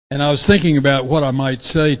And I was thinking about what I might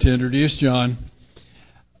say to introduce John.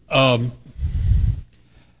 I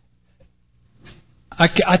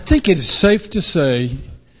think it is safe to say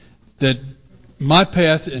that my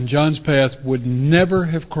path and John's path would never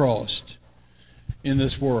have crossed in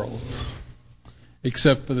this world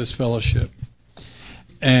except for this fellowship.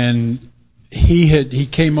 And he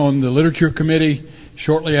came on the literature committee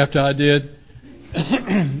shortly after I did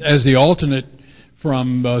as the alternate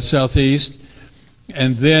from Southeast,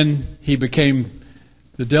 and then he became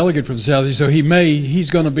the delegate from the Southeast. So he's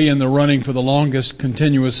going to be in the running for the longest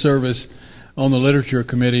continuous service on the literature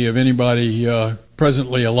committee of anybody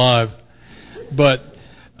presently alive. But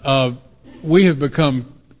we have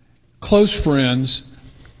become close friends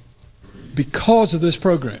because of this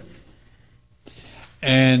program.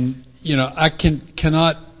 And, I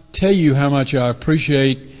cannot tell you how much I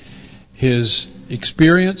appreciate his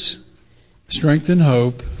experience, strength and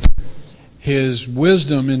hope, his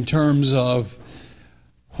wisdom in terms of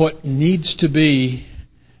what needs to be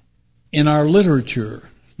in our literature.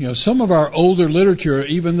 Some of our older literature,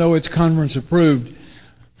 even though it's conference approved,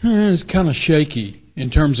 it's kind of shaky in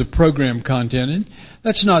terms of program content. And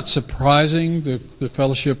that's not surprising. The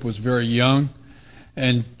fellowship was very young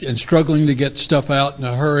and struggling to get stuff out in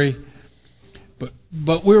a hurry.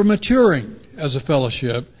 But we're maturing as a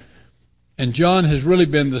fellowship, and John has really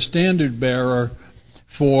been the standard bearer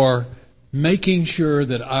for making sure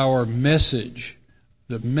that our message,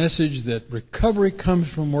 the message that recovery comes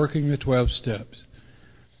from working the 12 steps,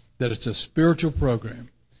 that it's a spiritual program,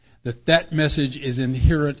 that message is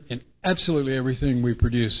inherent in absolutely everything we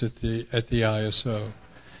produce at the ISO.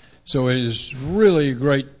 So it is really a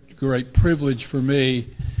great privilege for me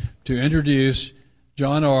to introduce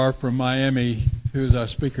John R. from Miami, who is our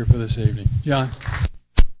speaker for this evening. John.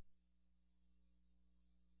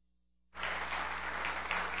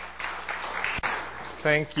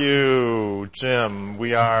 Thank you, Jim.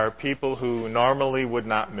 We are people who normally would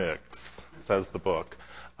not mix, says the book.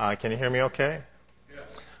 Can you hear me okay? Yes.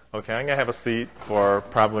 Okay, I'm going to have a seat for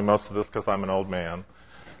probably most of this because I'm an old man.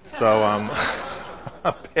 So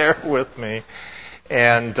bear with me.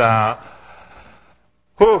 And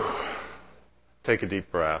take a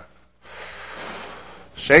deep breath.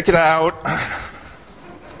 Shake it out.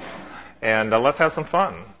 And let's have some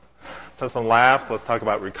fun. Let's have some laughs. Let's talk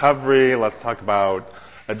about recovery. Let's talk about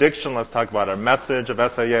addiction. Let's talk about our message of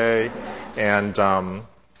SAA. And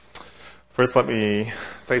first, let me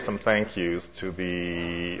say some thank yous to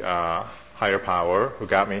the higher power who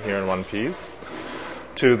got me here in one piece,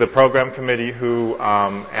 to the program committee who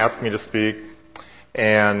asked me to speak,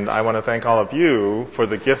 and I want to thank all of you for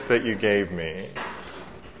the gift that you gave me.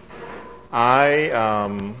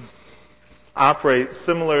 I operate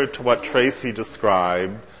similar to what Tracy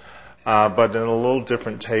described, but in a little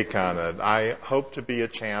different take on it. I hope to be a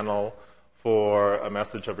channel for a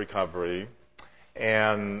message of recovery.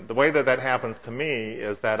 And the way that happens to me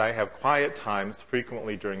is that I have quiet times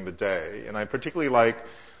frequently during the day. And I particularly like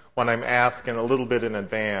when I'm asked a little bit in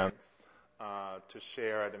advance to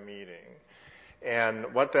share at a meeting.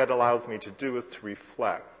 And what that allows me to do is to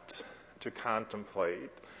reflect, to contemplate,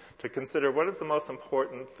 to consider what is the most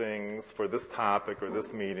important things for this topic or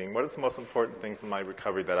this meeting, what is the most important things in my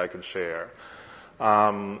recovery that I could share.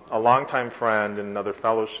 A longtime friend in another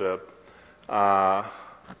fellowship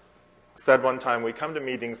said one time, we come to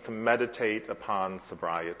meetings to meditate upon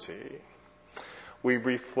sobriety. We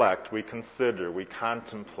reflect, we consider, we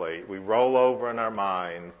contemplate, we roll over in our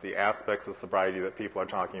minds the aspects of sobriety that people are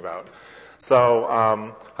talking about. So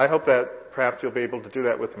I hope that perhaps you'll be able to do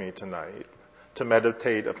that with me tonight, to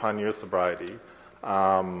meditate upon your sobriety.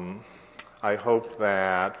 I hope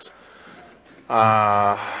that there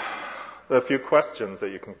are a few questions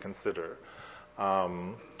that you can consider.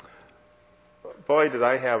 Boy, did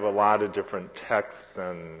I have a lot of different texts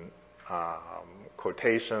and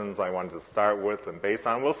quotations I wanted to start with and base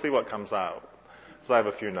on. We'll see what comes out. So I have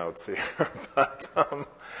a few notes here. But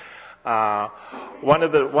one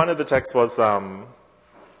of the texts was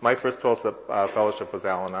my first fellowship was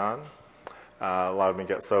Al-Anon. Allowed me to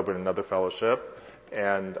get sober in another fellowship.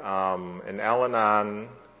 And in Al-Anon,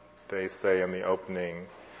 they say in the opening,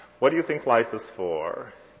 what do you think life is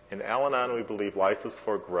for? In Al-Anon, we believe life is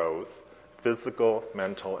for growth, physical,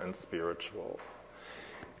 mental, and spiritual.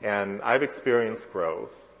 And I've experienced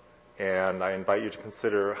growth, and I invite you to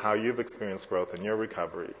consider how you've experienced growth in your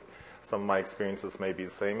recovery. Some of my experiences may be the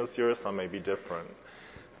same as yours, some may be different.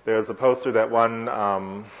 There's a poster that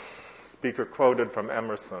one speaker quoted from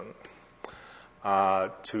Emerson.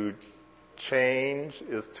 To change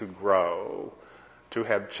is to grow. To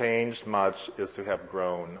have changed much is to have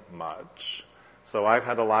grown much. So I've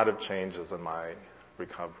had a lot of changes in my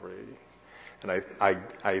recovery. And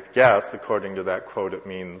I guess, according to that quote, it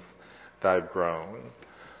means that I've grown.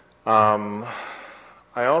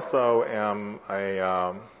 I also am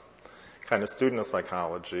a kind of student of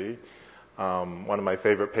psychology. One of my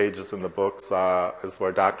favorite pages in the books is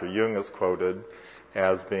where Dr. Jung is quoted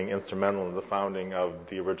as being instrumental in the founding of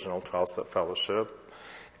the original 12-Step Fellowship.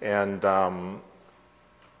 And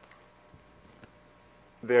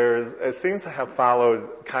it seems to have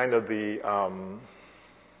followed kind of the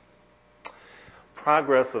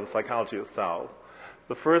progress of psychology itself.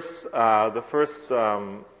 The first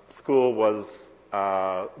school was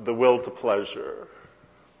the will to pleasure.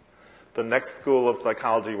 The next school of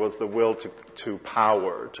psychology was the will to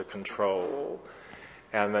power, to control.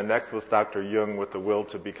 And the next was Dr. Jung with the will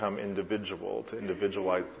to become individual, to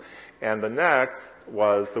individualize. And the next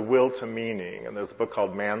was the will to meaning. And there's a book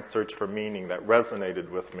called Man's Search for Meaning that resonated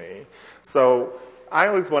with me. So I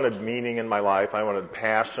always wanted meaning in my life. I wanted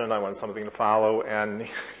passion. I wanted something to follow. And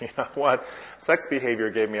you know what? Sex behavior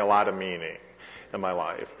gave me a lot of meaning in my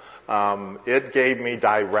life. It gave me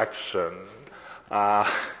direction.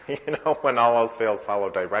 When all else fails, follow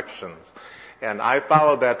directions. And I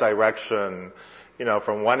followed that direction,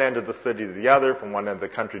 from one end of the city to the other, from one end of the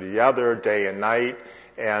country to the other, day and night.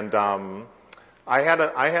 And I had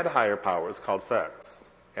a higher power. It's called sex.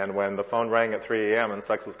 And when the phone rang at 3 a.m. and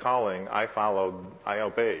sex was calling, I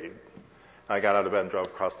obeyed. I got out of bed and drove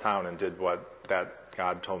across town and did what that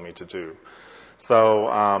God told me to do. So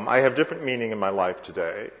I have different meaning in my life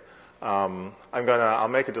today. I'll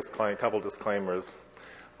make a couple disclaimers.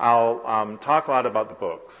 I'll talk a lot about the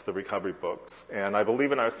books, the recovery books, and I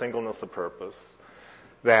believe in our singleness of purpose,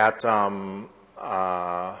 that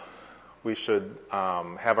we should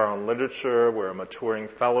have our own literature. We're a maturing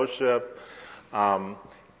fellowship,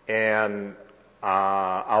 and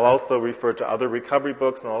I'll also refer to other recovery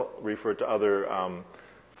books, and I'll refer to other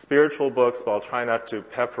spiritual books, but I'll try not to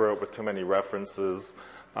pepper it with too many references.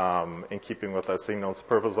 In keeping with our singleness of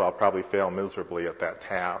purpose, I'll probably fail miserably at that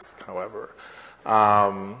task, however.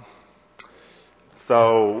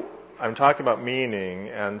 So I'm talking about meaning,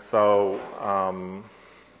 and so,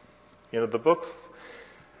 the books,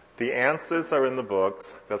 the answers are in the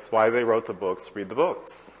books. That's why they wrote the books. Read the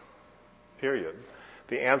books, period.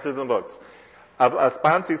 The answers in the books. A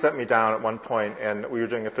sponsee set me down at one point, and we were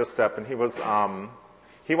doing a fifth step, and he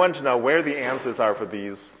wanted to know where the answers are for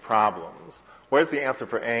these problems. Where's the answer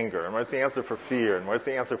for anger? And where's the answer for fear? And where's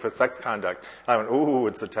the answer for sex conduct? And I went, ooh,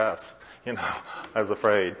 it's a test. I was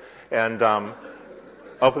afraid. And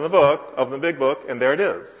open the big book, and there it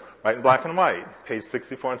is, right in black and white, page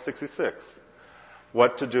 64 and 66.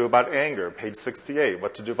 What to do about anger, page 68.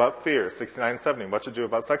 What to do about fear, 69 and 70. What to do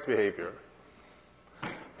about sex behavior.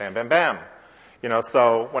 Bam, bam, bam.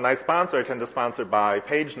 So when I sponsor, I tend to sponsor by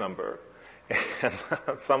page number. And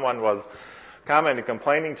someone was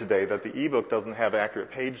complaining today that the ebook doesn't have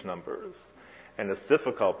accurate page numbers. And it's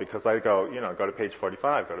difficult because I go to page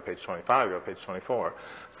 45, go to page 25, go to page 24.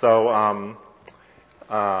 So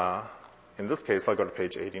in this case, I'll go to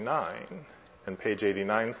page 89. And page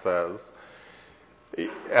 89 says,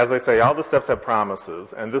 as I say, all the steps have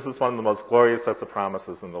promises. And this is one of the most glorious sets of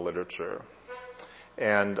promises in the literature.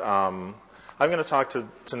 And I'm going to talk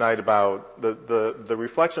tonight about the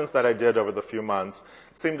reflections that I did over the few months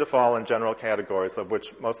seem to fall in general categories of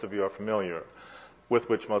which most of you are familiar,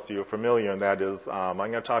 and that is I'm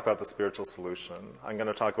going to talk about the spiritual solution. I'm going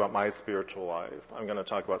to talk about my spiritual life. I'm going to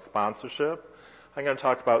talk about sponsorship. I'm going to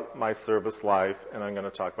talk about my service life, and I'm going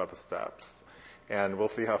to talk about the steps. And we'll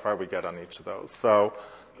see how far we get on each of those. So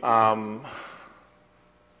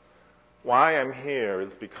why I'm here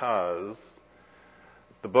is because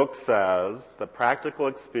the book says the practical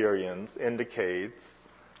experience indicates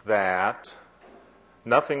that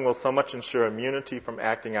nothing will so much ensure immunity from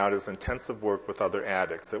acting out as intensive work with other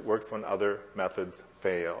addicts. It works when other methods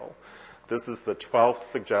fail. This is the 12th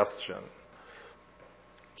suggestion.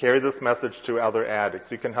 Carry this message to other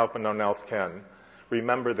addicts. You can help when no one else can.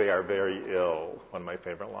 Remember they are very ill, one of my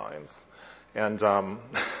favorite lines. And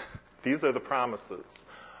these are the promises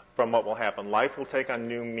from what will happen. Life will take on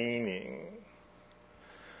new meaning.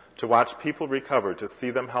 To watch people recover, to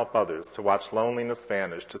see them help others, to watch loneliness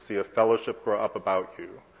vanish, to see a fellowship grow up about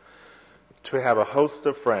you, to have a host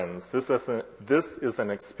of friends. This is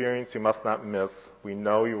an experience you must not miss. We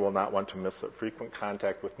know you will not want to miss it. Frequent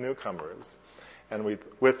contact with newcomers and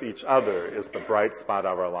with each other is the bright spot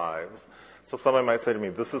of our lives. So someone might say to me,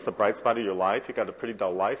 this is the bright spot of your life? You got a pretty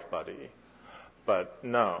dull life, buddy. But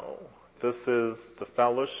no, this is the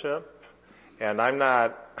fellowship, and I'm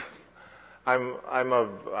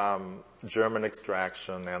of German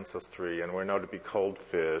extraction ancestry, and we're known to be cold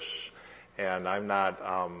fish, and I'm not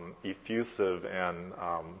effusive and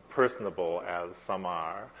personable as some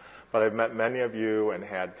are. But I've met many of you and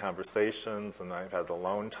had conversations, and I've had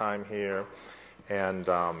alone time here, and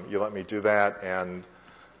you let me do that. And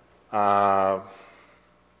the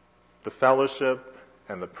fellowship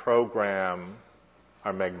and the program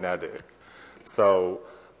are magnetic. So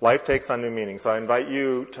life takes on new meaning. So I invite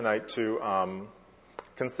you tonight to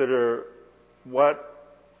consider what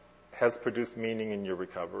has produced meaning in your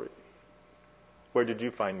recovery. Where did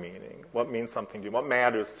you find meaning? What means something to you? What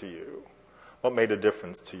matters to you? What made a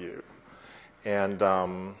difference to you? And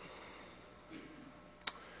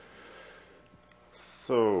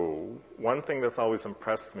so one thing that's always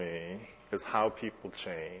impressed me is how people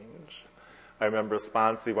change. I remember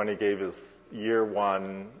Sponsy when he gave his year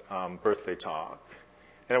one birthday talk.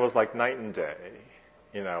 And it was like night and day.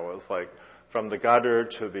 You know, it was like from the gutter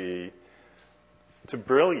to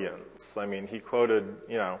brilliance. I mean, he quoted,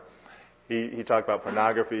 you know, he talked about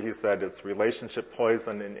pornography. He said it's relationship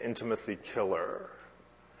poison and intimacy killer.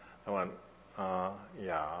 I went,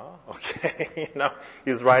 yeah, okay. You know,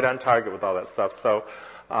 he's right on target with all that stuff. So,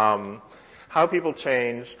 how people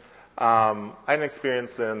change. I had an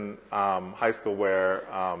experience in high school where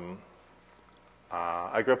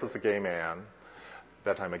I grew up as a gay man, at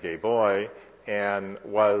that time a gay boy, and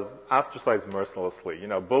was ostracized mercilessly. You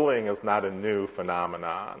know, bullying is not a new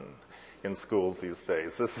phenomenon in schools these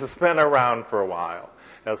days. This has been around for a while,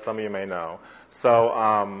 as some of you may know. So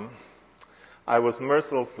I was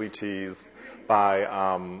mercilessly teased by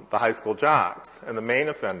the high school jocks, and the main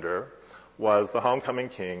offender was the homecoming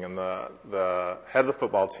king and the head of the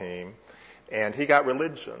football team, and he got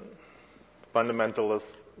religion.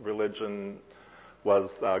 Fundamentalist religion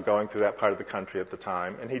was going through that part of the country at the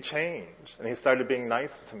time, and he changed, and he started being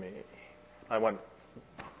nice to me. I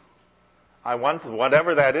want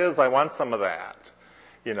whatever that is, I want some of that,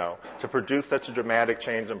 you know, to produce such a dramatic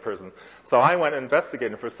change in person. So I went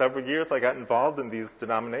investigating. For several years, I got involved in these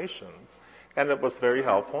denominations. And it was very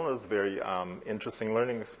helpful, and it was a very interesting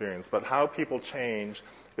learning experience. But how people change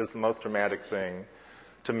is the most dramatic thing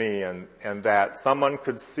to me, and that someone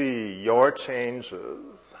could see your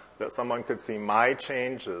changes, that someone could see my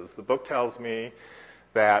changes. The book tells me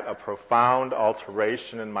that a profound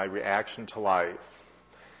alteration in my reaction to life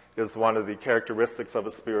is one of the characteristics of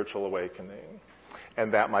a spiritual awakening,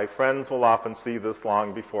 and that my friends will often see this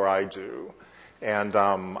long before I do. And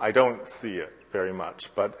I don't see it very much,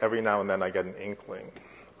 but every now and then I get an inkling.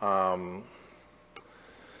 I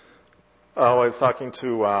was talking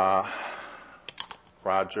to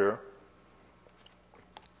Roger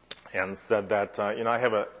and said that, you know, I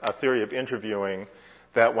have a theory of interviewing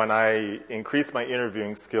that when I increase my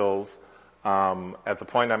interviewing skills, at the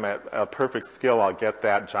point I'm at a perfect skill, I'll get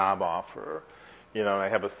that job offer. You know, I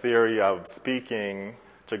have a theory of speaking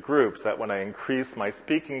to groups that when I increase my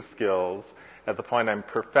speaking skills, at the point I'm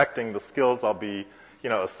perfecting the skills, I'll be, you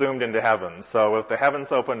know, assumed into heaven. So if the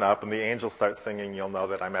heavens open up and the angels start singing, you'll know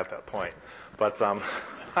that I'm at that point. But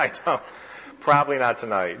I don't, probably not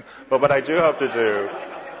tonight. But what I do hope to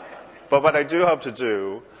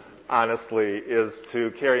do, honestly, is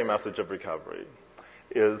to carry a message of recovery,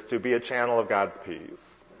 is to be a channel of God's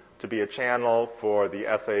peace, to be a channel for the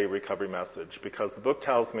SA recovery message, because the book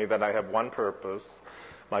tells me that I have one purpose.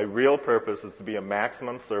 My real purpose is to be a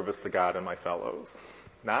maximum service to God and my fellows.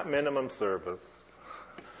 Not minimum service.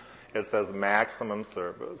 It says maximum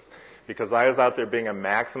service. Because I was out there being a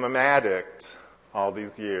maximum addict all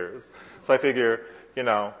these years. So I figure, you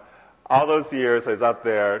know, all those years I was out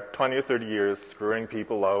there, 20 or 30 years, screwing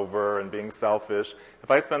people over and being selfish. If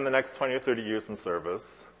I spend the next 20 or 30 years in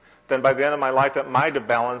service, then by the end of my life that might have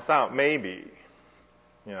balanced out. Maybe.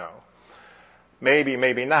 You know. Maybe,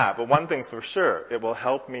 maybe not. But one thing's for sure, it will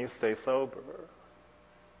help me stay sober.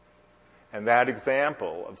 And that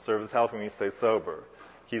example of service helping me stay sober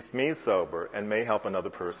keeps me sober and may help another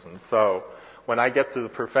person. So when I get to the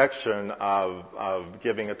perfection of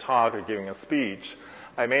giving a talk or giving a speech,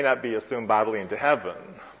 I may not be assumed bodily into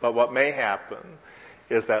heaven. But what may happen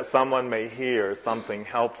is that someone may hear something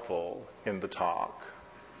helpful in the talk.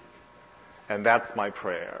 And that's my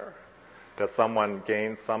prayer, that someone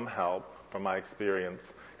gains some help from my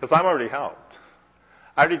experience, because I'm already helped.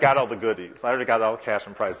 I already got all the goodies. I already got all the cash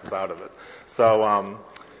and prizes out of it. So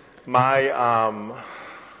my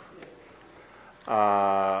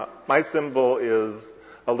symbol is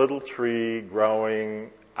a little tree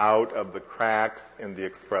growing out of the cracks in the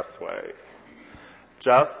expressway,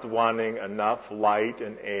 just wanting enough light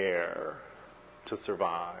and air to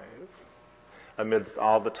survive amidst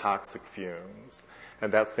all the toxic fumes.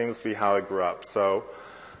 And that seems to be how I grew up. So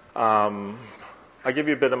I'll give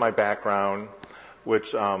you a bit of my background,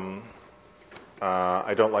 which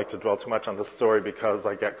I don't like to dwell too much on the story because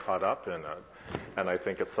I get caught up in it. And I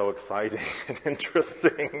think it's so exciting and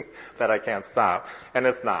interesting that I can't stop. And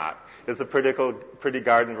it's not. It's a pretty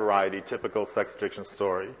garden variety, typical sex addiction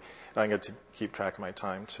story. And I get to keep track of my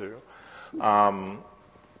time, too.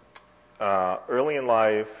 Early in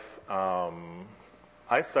life,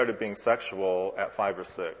 I started being sexual at 5 or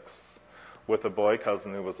 6 with a boy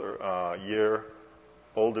cousin who was a year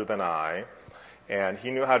older than I. And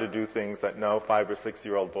he knew how to do things that no 5 or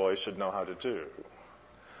 6-year-old boy should know how to do.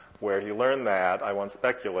 Where he learned that, I won't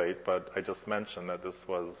speculate, but I just mentioned that this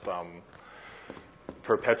was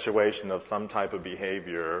perpetuation of some type of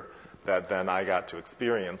behavior that then I got to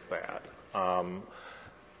experience that.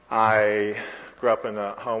 I grew up in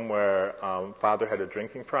a home where father had a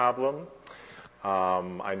drinking problem.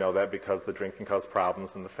 I know that because the drinking caused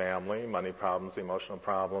problems in the family, money problems, emotional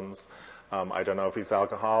problems. I don't know if he's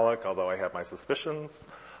alcoholic, although I have my suspicions.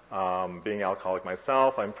 Being alcoholic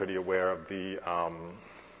myself, I'm pretty aware of the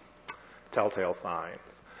telltale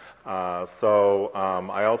signs. So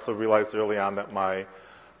I also realized early on that my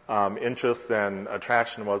interest and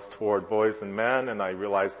attraction was toward boys and men, and I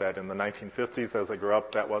realized that in the 1950s, as I grew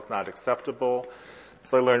up, that was not acceptable.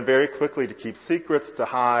 So I learned very quickly to keep secrets, to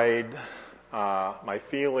hide my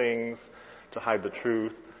feelings, to hide the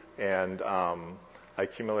truth, and I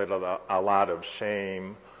accumulated a lot of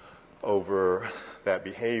shame over that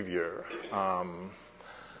behavior.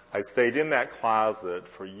 I stayed in that closet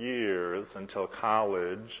for years until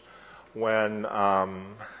college when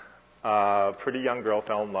a pretty young girl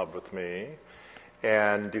fell in love with me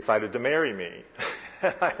and decided to marry me.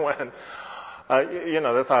 And I went,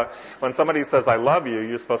 that's how, when somebody says, I love you,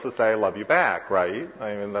 you're supposed to say, I love you back, right?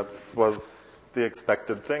 I mean, that was the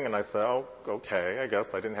expected thing. And I said, oh, okay, I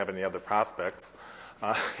guess I didn't have any other prospects.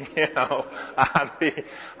 As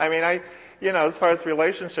far as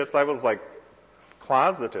relationships, I was like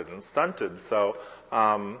closeted and stunted. So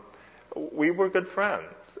we were good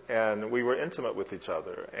friends, and we were intimate with each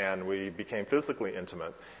other, and we became physically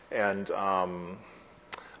intimate. And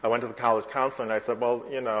I went to the college counselor, and I said, well,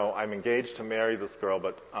 I'm engaged to marry this girl,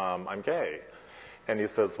 but I'm gay. And he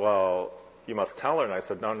says, well, you must tell her. And I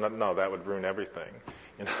said, no, that would ruin everything.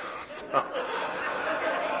 So.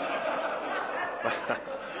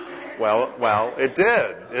 Well, it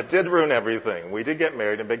did. It did ruin everything. We did get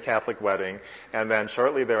married in a big Catholic wedding, and then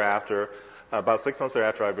shortly thereafter, about 6 months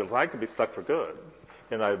thereafter, I realized I could be stuck for good.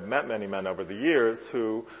 And I've met many men over the years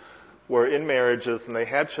who were in marriages and they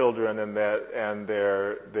had children, and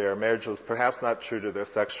their marriage was perhaps not true to their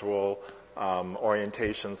sexual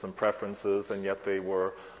orientations and preferences, and yet they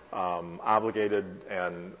were obligated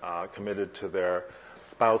and committed to their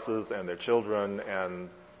spouses and their children, and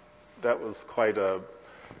that was quite a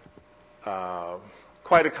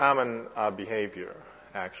common behavior,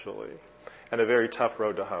 actually, and a very tough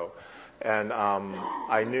road to hoe. And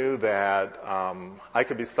I knew that I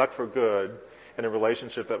could be stuck for good in a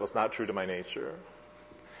relationship that was not true to my nature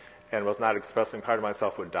and was not expressing part of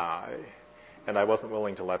myself would die, and I wasn't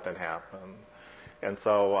willing to let that happen. And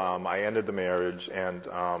so I ended the marriage, and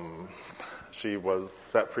she was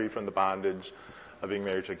set free from the bondage of being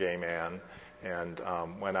married to a gay man, and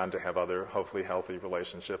went on to have other, hopefully healthy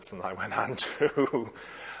relationships, and I went on to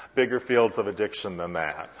bigger fields of addiction than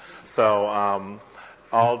that. So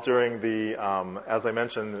all during the, as I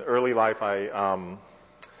mentioned, early life, I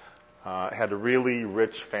had a really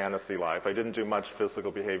rich fantasy life. I didn't do much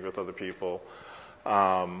physical behavior with other people,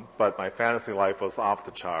 but my fantasy life was off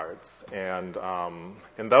the charts. And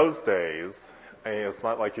in those days, it's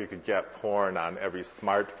not like you could get porn on every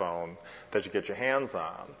smartphone that you get your hands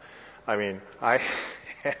on. I mean, I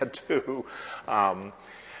had to,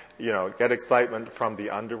 get excitement from the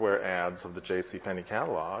underwear ads of the JCPenney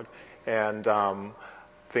catalog and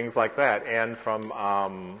things like that, and from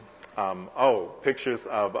pictures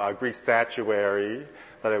of Greek statuary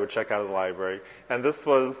that I would check out of the library. And this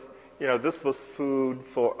was food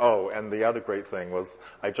for. And the other great thing was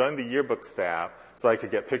I joined the yearbook staff so I could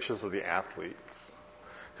get pictures of the athletes,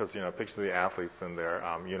 because pictures of the athletes in their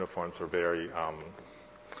uniforms were very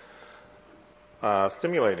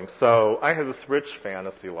stimulating. So I had this rich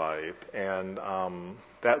fantasy life, and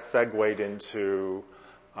that segued into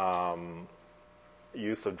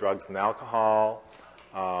use of drugs and alcohol.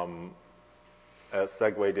 It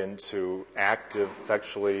segued into active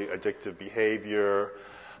sexually addictive behavior,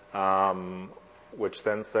 which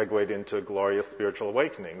then segued into glorious spiritual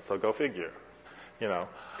awakening. So go figure.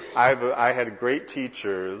 I had great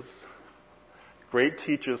teachers. Great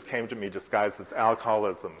teachers came to me disguised as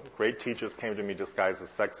alcoholism. Great teachers came to me disguised as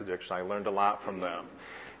sex addiction. I learned a lot from them.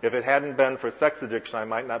 If it hadn't been for sex addiction, I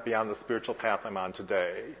might not be on the spiritual path I'm on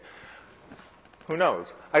today. Who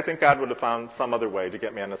knows? I think God would have found some other way to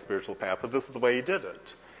get me on a spiritual path, but this is the way he did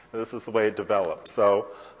it. This is the way it developed. So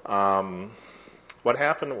what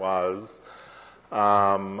happened was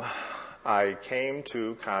I came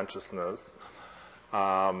to consciousness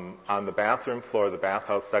on the bathroom floor of the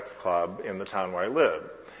Bathhouse Sex Club in the town where I lived.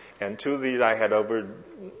 And to these I had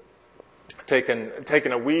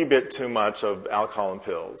taken a wee bit too much of alcohol and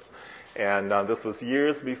pills. And this was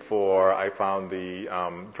years before I found the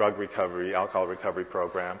alcohol recovery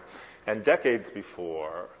program, and decades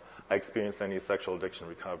before I experienced any sexual addiction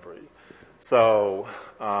recovery. So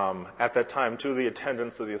at that time, two of the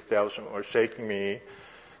attendants of the establishment were shaking me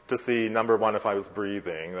to see, number one, if I was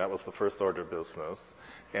breathing. That was the first order of business,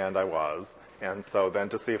 and I was. And so then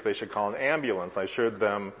to see if they should call an ambulance. I assured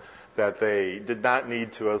them that they did not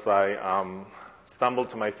need to, as I stumbled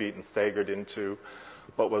to my feet and staggered into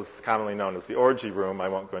what was commonly known as the orgy room. I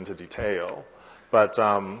won't go into detail. But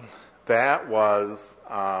that was,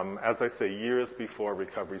 as I say, years before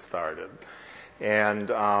recovery started.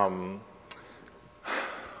 And I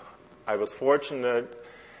was fortunate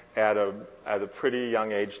at a pretty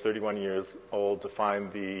young age, 31 years old, to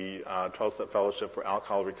find the 12-Step Fellowship for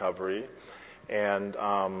Alcohol Recovery. And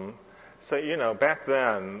so, back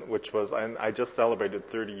then, which was, I just celebrated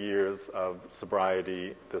 30 years of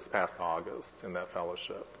sobriety this past August in that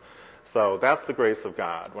fellowship. So that's the grace of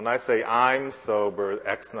God. When I say I'm sober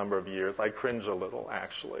X number of years, I cringe a little,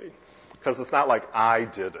 actually. Because it's not like I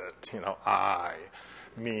did it,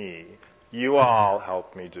 me. You all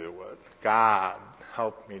helped me do it. God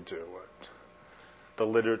helped me do it. The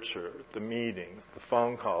literature, the meetings, the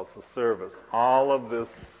phone calls, the service, all of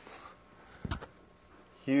this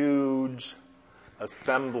huge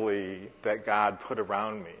assembly that God put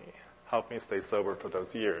around me helped me stay sober for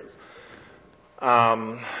those years.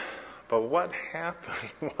 But what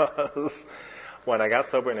happened was when I got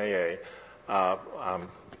sober in AA,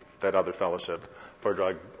 that other fellowship for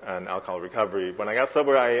drug and alcohol recovery, when I got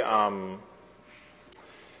sober,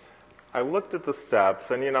 I looked at the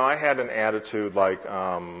steps, and, I had an attitude like,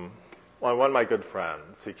 one of my good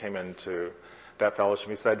friends, he came into that fellowship,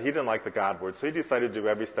 he said he didn't like the God word, so he decided to do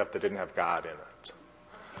every step that didn't have God in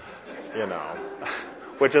it.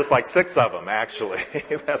 Which is like 6 of them, actually.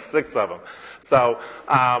 That's 6 of them. So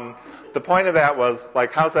the point of that was,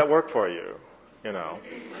 like, how's that work for you?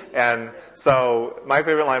 And so my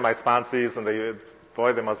favorite line, my sponsees, and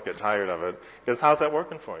they must get tired of it, is, how's that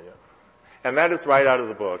working for you? And that is right out of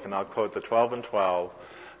the book, and I'll quote the 12 and 12,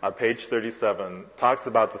 page 37, talks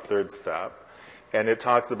about the third step. And it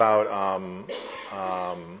talks about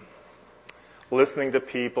listening to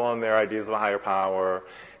people and their ideas of a higher power.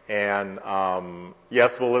 And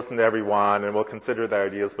yes, we'll listen to everyone and we'll consider their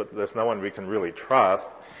ideas, but there's no one we can really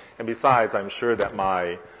trust. And besides, I'm sure that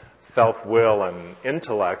my self-will and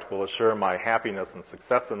intellect will assure my happiness and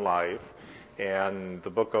success in life. And the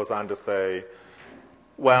book goes on to say,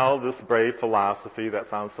 well, this brave philosophy that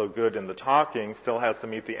sounds so good in the talking still has to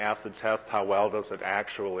meet the acid test. How well does it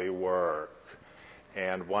actually work?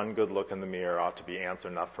 And one good look in the mirror ought to be answer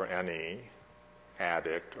enough for any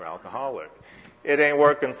addict or alcoholic. It ain't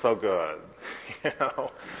working so good.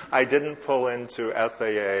 I didn't pull into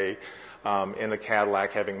SAA in a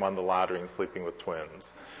Cadillac having won the lottery and sleeping with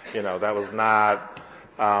twins. That was not,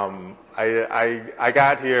 I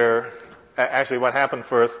got here, actually what happened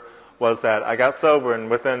first was that I got sober, and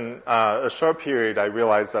within a short period I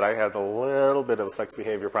realized that I had a little bit of a sex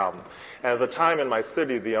behavior problem. And at the time in my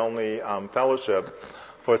city, the only fellowship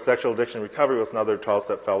for sexual addiction recovery was another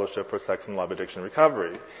 12-step fellowship for sex and love addiction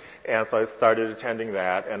recovery. And so I started attending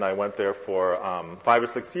that, and I went there for 5 or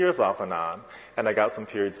 6 years off and on, and I got some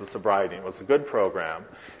periods of sobriety. It was a good program,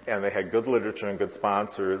 and they had good literature and good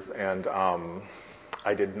sponsors, and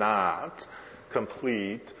I did not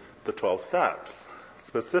complete the 12 steps.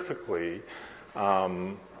 Specifically,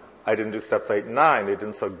 I didn't do steps 8 and 9. They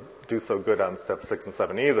didn't do so good on steps 6 and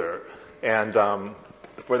 7 either. And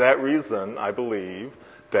for that reason, I believe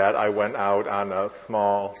that I went out on a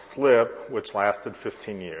small slip which lasted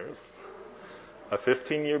 15 years. A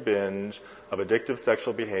 15-year binge of addictive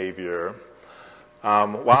sexual behavior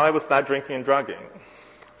while I was not drinking and drugging.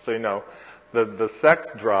 So, the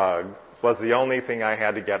sex drug was the only thing I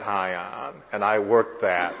had to get high on, and I worked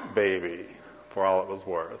that baby for all it was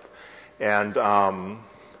worth. And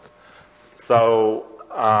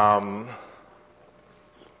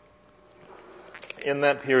in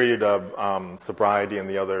that period of sobriety and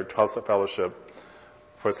the other 12-step fellowship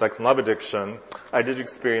for sex and love addiction, I did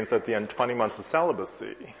experience at the end 20 months of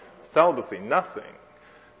celibacy. Celibacy, nothing.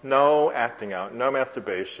 No acting out, no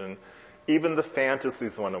masturbation. Even the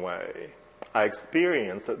fantasies went away. I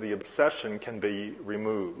experienced that the obsession can be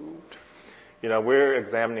removed. we're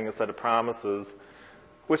examining a set of promises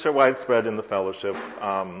which are widespread in the fellowship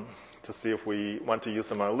to see if we want to use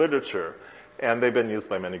them in our literature. And they've been used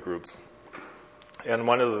by many groups. And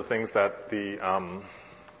one of the things that the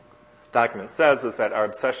document says is that our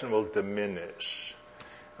obsession will diminish.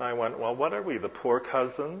 And I went, well, what are we, the poor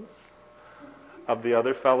cousins of the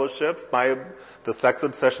other fellowships? The sex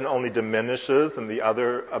obsession only diminishes and the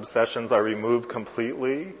other obsessions are removed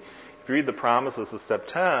completely. If you read the promises of step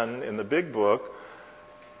 10 in the big book,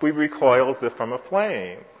 we recoil as if from a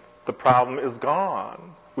flame. The problem is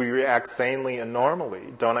gone. We react sanely and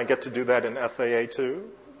normally. Don't I get to do that in SAA too?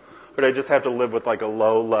 Or do I just have to live with like a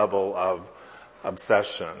low level of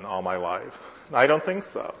obsession all my life? I don't think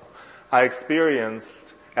so. I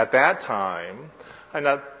experienced at that time, I'm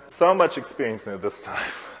not so much experiencing it this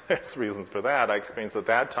time. There's reasons for that. I experienced at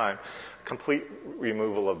that time complete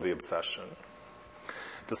removal of the obsession.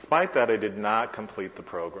 Despite that, I did not complete the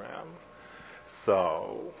program.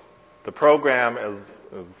 So the program, as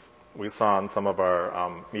we saw in some of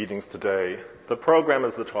our meetings today, the program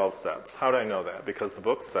is the 12 steps. How do I know that? Because the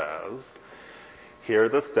book says, here are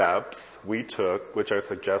the steps we took, which are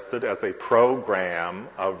suggested as a program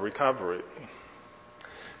of recovery.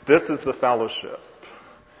 This is the fellowship.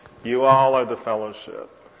 You all are the fellowship.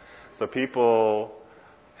 So people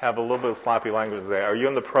have a little bit of sloppy language there. Are you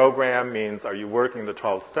in the program means are you working the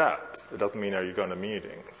 12 steps? It doesn't mean are you going to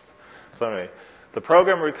meetings. So anyway, the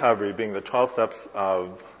program recovery being the 12 steps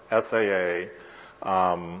of SAA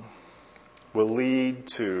will lead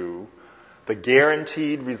to the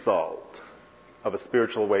guaranteed result of a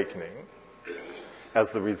spiritual awakening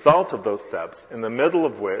as the result of those steps, in the middle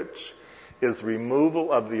of which is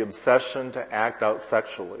removal of the obsession to act out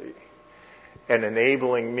sexually and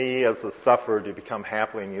enabling me as the sufferer to become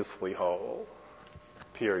happily and usefully whole.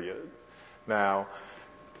 Period. Now,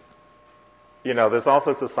 there's all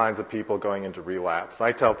sorts of signs of people going into relapse.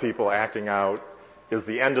 I tell people acting out is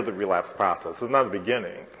the end of the relapse process. It's not the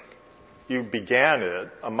beginning. You began it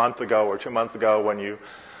a month ago or 2 months ago when you,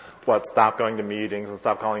 stopped going to meetings and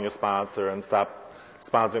stopped calling your sponsor and stopped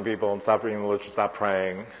sponsoring people and stopped reading the literature, stopped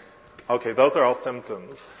praying. Okay, those are all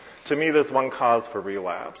symptoms. To me, there's one cause for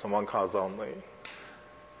relapse and one cause only.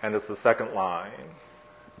 And it's the second line.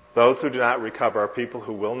 Those who do not recover are people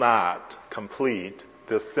who will not complete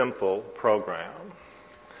this simple program.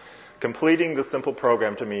 Completing the simple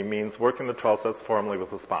program to me means working the 12 steps formally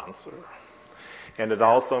with a sponsor. And it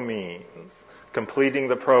also means completing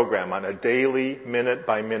the program on a daily,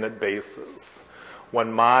 minute-by-minute basis.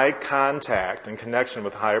 When my contact and connection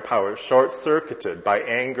with higher power is short-circuited by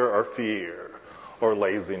anger or fear or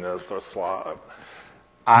laziness or sloth,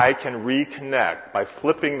 I can reconnect by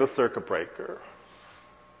flipping the circuit breaker.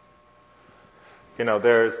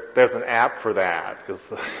 There's an app for that.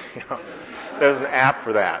 There's an app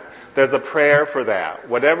for that. There's a prayer for that.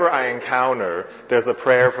 Whatever I encounter, there's a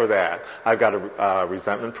prayer for that. I've got a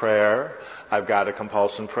resentment prayer. I've got a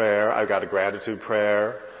compulsion prayer. I've got a gratitude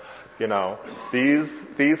prayer. These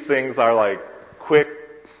things are like quick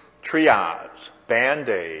triage,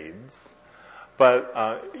 Band-Aids. But,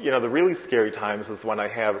 the really scary times is when I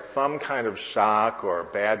have some kind of shock or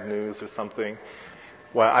bad news or something.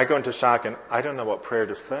 Well, I go into shock and I don't know what prayer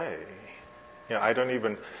to say.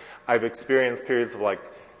 I've experienced periods of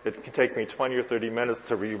it can take me 20 or 30 minutes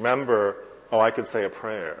to remember, I could say a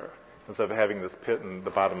prayer instead of having this pit in the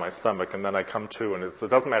bottom of my stomach. And then I come to and it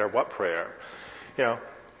doesn't matter what prayer.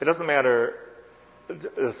 It doesn't matter,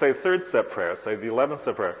 say third step prayer, say the 11th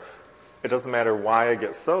step prayer. It doesn't matter why I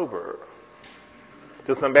get sober.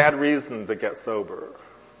 There's no bad reason to get sober.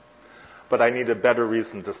 But I need a better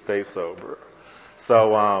reason to stay sober.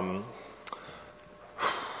 So,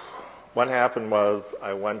 what happened was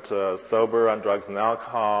I went sober on drugs and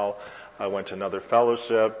alcohol. I went to another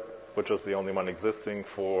fellowship, which was the only one existing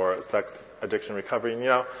for sex addiction recovery.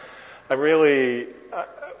 And,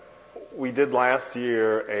 we did last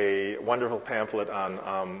year a wonderful pamphlet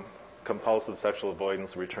on compulsive sexual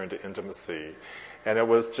avoidance, return to intimacy. And it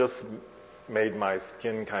was just made my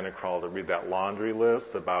skin kind of crawl to read that laundry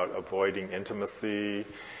list about avoiding intimacy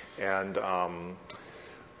and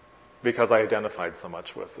because I identified so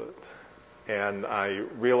much with it. And I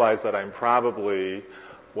realized that I'm probably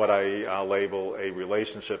what I label a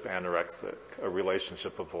relationship anorexic, a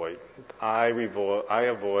relationship avoidant. I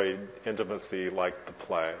avoid intimacy like the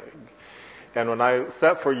plague. And when I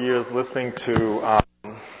sat for years listening to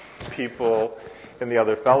people in the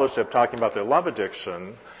other fellowship talking about their love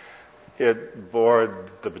addiction, it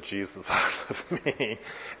bored the bejesus out of me,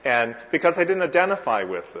 and because I didn't identify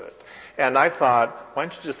with it. And I thought, why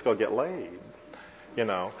don't you just go get laid?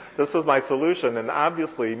 This was my solution, and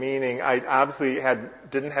obviously, meaning I obviously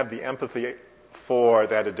didn't have the empathy for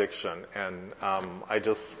that addiction. And I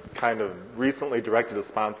just kind of recently directed a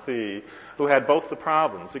sponsee who had both the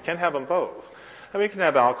problems. You can't have them both. I mean, you can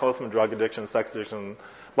have alcoholism, drug addiction, sex addiction,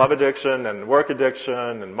 love addiction, and work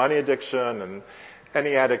addiction, and money addiction, and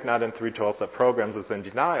any addict not in 3 12-step programs is in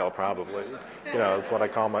denial, probably. Is what I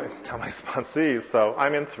tell my sponsees. So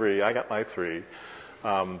I'm in 3. I got my 3.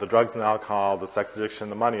 The drugs and alcohol, the sex addiction,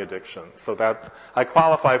 the money addiction. So that I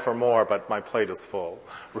qualify for more, but my plate is full.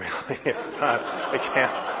 Really, it's not.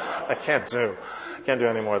 I can't do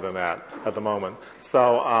any more than that at the moment.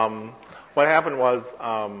 So what happened was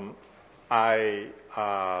I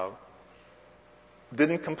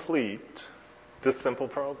didn't complete this simple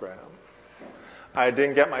program. I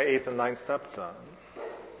didn't get my 8th and 9th step done.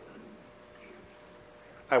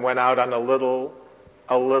 I went out on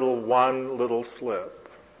one little slip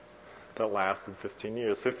that lasted 15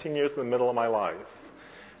 years. 15 years in the middle of my life.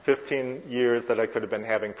 15 years that I could have been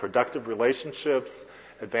having productive relationships,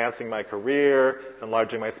 advancing my career,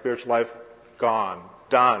 enlarging my spiritual life. Gone.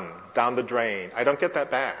 Done. Down the drain. I don't get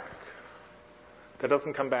that back. That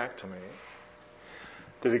doesn't come back to me.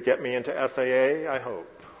 Did it get me into SAA? I hope.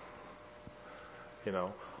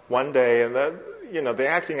 One day, and the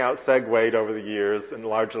acting out segued over the years and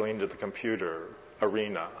largely into the computer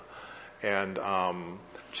arena and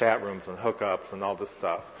chat rooms and hookups and all this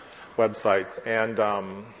stuff, websites. And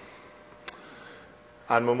on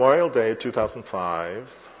Memorial Day 2005,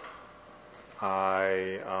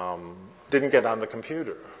 I didn't get on the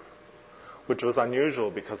computer, which was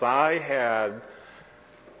unusual because I had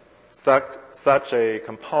such a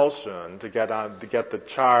compulsion to get the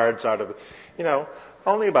charge out of it.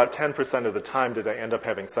 Only about 10% of the time did I end up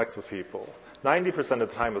having sex with people. 90% of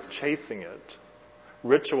the time was chasing it,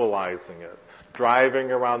 ritualizing it,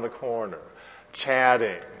 driving around the corner,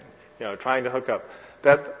 chatting, trying to hook up.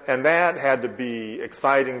 That had to be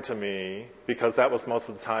exciting to me because that was most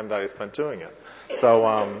of the time that I spent doing it.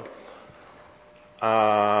 So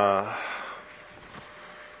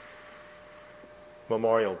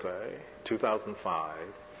Memorial Day, 2005,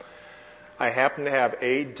 I happened to have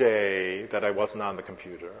a day that I wasn't on the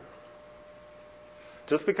computer.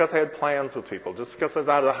 Just because I had plans with people, just because I was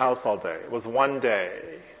out of the house all day. It was one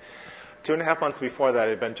day. 2.5 months before that,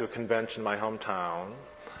 I'd been to a convention in my hometown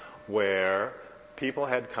where people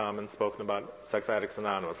had come and spoken about Sex Addicts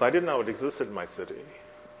Anonymous. I didn't know it existed in my city.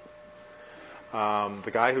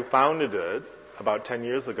 The guy who founded it about 10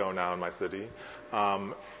 years ago now in my city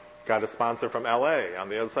got a sponsor from LA on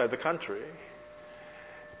the other side of the country.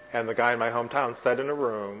 And the guy in my hometown sat in a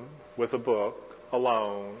room with a book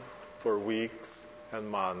alone for weeks and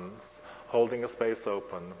months, holding a space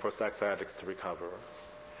open for sex addicts to recover.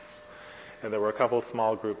 And there were a couple of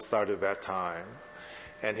small groups started at that time.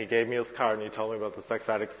 And he gave me his card and he told me about the Sex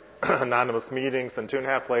Addicts Anonymous meetings. And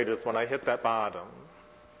 2.5 later is when I hit that bottom.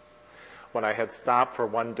 When I had stopped for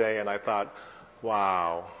one day and I thought,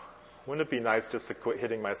 wow, wouldn't it be nice just to quit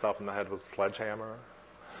hitting myself in the head with a sledgehammer?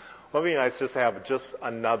 Wouldn't it be nice just to have just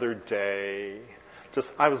another day?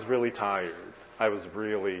 I was really tired. I was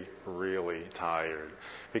really, really tired.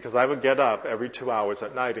 Because I would get up every 2 hours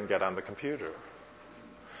at night and get on the computer.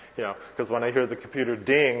 Because when I hear the computer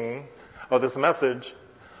ding, oh, there's a message.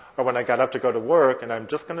 Or when I got up to go to work and I'm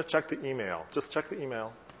just going to check the email. Just check the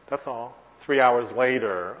email. That's all. 3 hours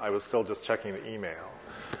later, I was still just checking the email.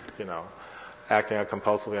 Acting out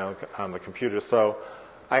compulsively on the computer. So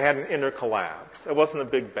I had an inner collapse. It wasn't a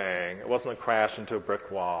big bang. It wasn't a crash into a brick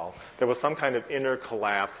wall. There was some kind of inner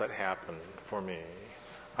collapse that happened for me.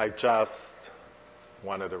 I just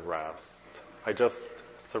wanted a rest. I just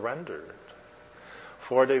surrendered.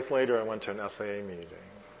 4 days later, I went to an SAA meeting.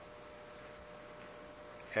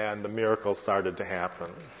 And the miracle started to happen.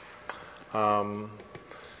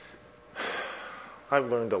 I've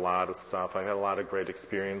learned a lot of stuff. I had a lot of great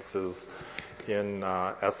experiences in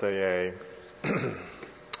SAA.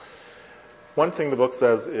 One thing the book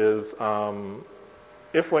says is,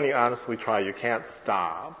 if when you honestly try, you can't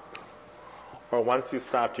stop, or once you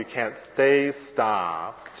stopped, you can't stay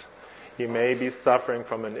stopped, you may be suffering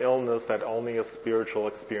from an illness that only a spiritual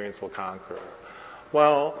experience will conquer.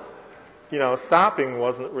 Well, stopping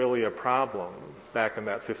wasn't really a problem back in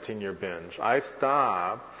that 15-year binge. I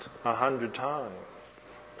stopped 100 times.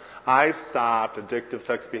 I stopped addictive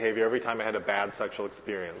sex behavior every time I had a bad sexual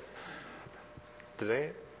experience.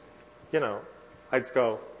 I'd just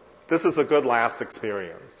go, this is a good last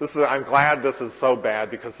experience. I'm glad this is so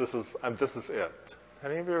bad because this is it.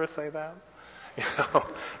 Any of you ever say that?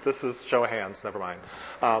 This is show of hands, never mind.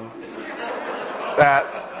 I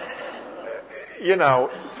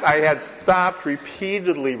had stopped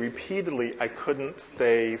repeatedly. I couldn't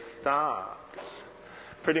stay stopped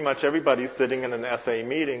pretty much everybody sitting in an SA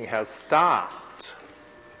meeting has stopped.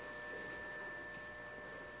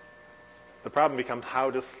 The problem becomes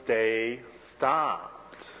how to stay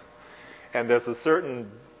stopped. And there's a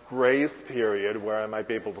certain grace period where I might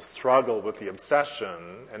be able to struggle with the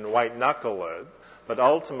obsession and white knuckle it, but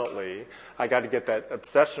ultimately I got to get that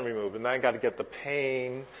obsession removed, and then I got to get the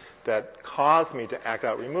pain that caused me to act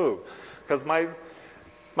out removed. Because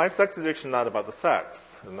my sex addiction is not about the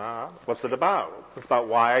sex. What's it about? It's about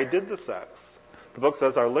why I did the sex. The book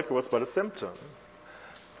says our liquor was but a symptom.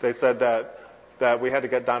 They said that we had to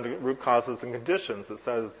get down to root causes and conditions.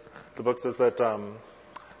 The book says that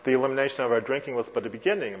the elimination of our drinking was but a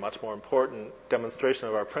beginning. A much more important demonstration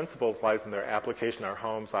of our principles lies in their application in our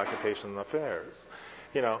homes, occupation, and affairs.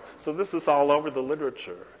 So this is all over the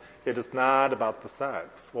literature. It is not about the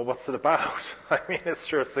sex. Well, what's it about? I mean, it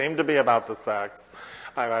sure seemed to be about the sex.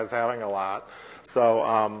 I was having a lot.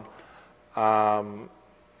 So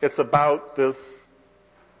it's about this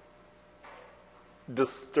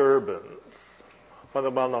disturbance. One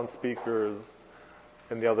of the well-known speakers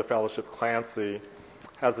in the other fellowship, Clancy,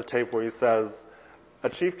 has a tape where he says, a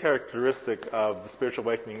chief characteristic of the spiritual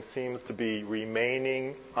awakening seems to be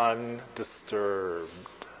remaining undisturbed.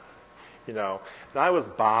 And I was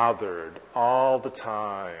bothered all the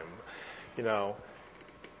time.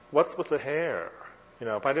 What's with the hair?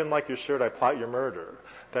 If I didn't like your shirt, I'd plot your murder.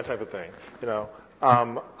 That type of thing.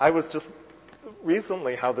 I was just,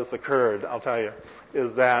 recently how this occurred, I'll tell you,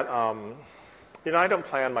 is that, I don't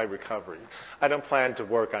plan my recovery. I don't plan to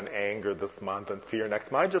work on anger this month and fear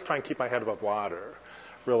next month. I just try and keep my head above water,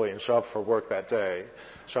 really, and show up for work that day.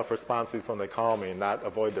 Show up for sponsees when they call me and not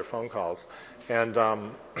avoid their phone calls. And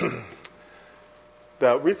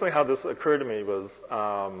recently how this occurred to me was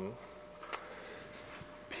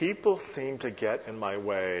people seem to get in my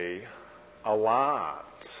way a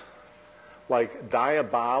lot. Like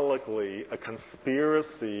diabolically, a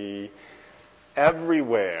conspiracy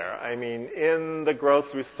everywhere. I mean, in the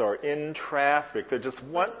grocery store, in traffic. They're just,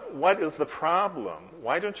 what is the problem?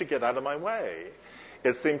 Why don't you get out of my way?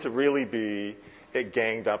 It seemed to really be, it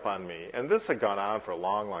ganged up on me. And this had gone on for a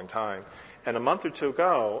long, long time. And a month or two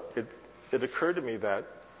ago, it occurred to me that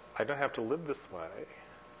I don't have to live this way.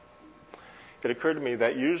 It occurred to me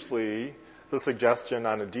that usually the suggestion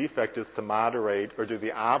on a defect is to moderate or do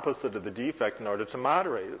the opposite of the defect in order to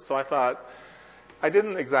moderate it. So I thought, I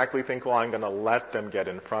didn't exactly think, well, I'm going to let them get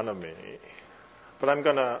in front of me. But I'm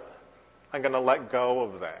going to let go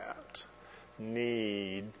of that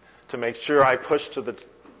need to make sure I push to the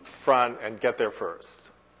front and get there first.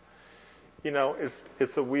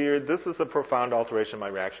 It's a weird, this is a profound alteration in my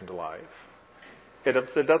reaction to life. It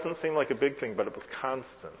doesn't seem like a big thing, but it was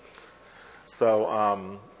constant.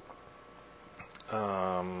 So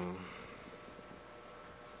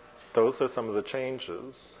those are some of the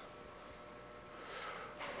changes.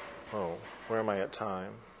 Oh, where am I at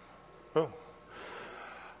time? Oh,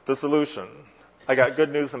 the solution. I got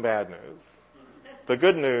good news and bad news. The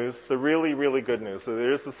good news, the really, really good news, so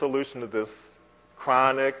there is a solution to this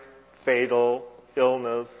chronic, fatal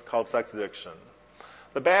illness called sex addiction.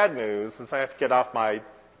 The bad news is I have to get off my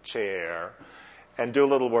chair and do a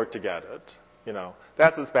little work to get it.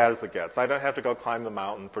 That's as bad as it gets. I don't have to go climb the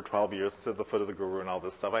mountain for 12 years to the foot of the guru and all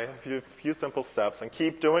this stuff. I have a few simple steps and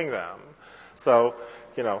keep doing them. So,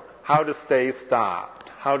 how to stay stopped.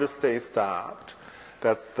 How to stay stopped.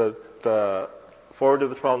 That's the Forward to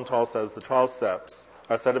the 12 and 12 says the 12 steps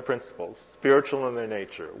are a set of principles, spiritual in their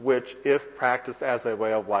nature, which, if practiced as a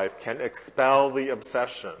way of life, can expel the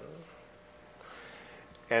obsession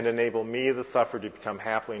and enable me, the sufferer, to become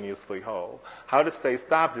happily and usefully whole. How to stay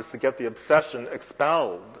stopped is to get the obsession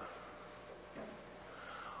expelled.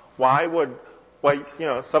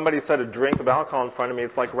 Somebody said a drink of alcohol in front of me,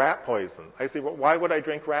 it's like rat poison. I say, well, why would I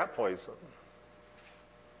drink rat poison?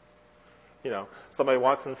 Somebody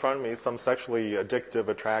walks in front of me, some sexually addictive,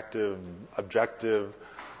 attractive, objective.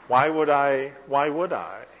 Why would I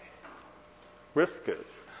risk it?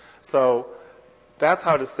 So that's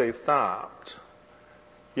how to stay stopped.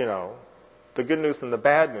 The good news and the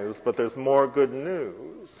bad news, but there's more good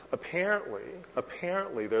news.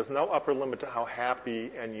 Apparently, there's no upper limit to how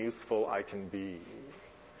happy and useful I can be.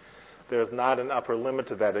 There's not an upper limit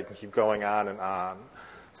to that. It can keep going on and on.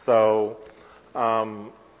 So,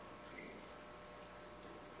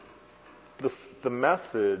 the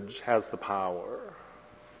message has the power.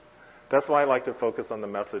 That's why I like to focus on the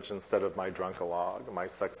message instead of my drunkalog, my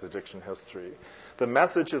sex addiction history. The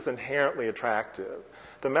message is inherently attractive.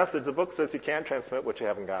 The book says you can't transmit what you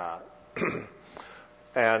haven't got.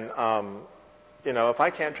 And, if I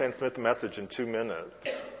can't transmit the message in 2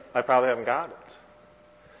 minutes, I probably haven't got it.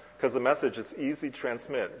 because the message is easy to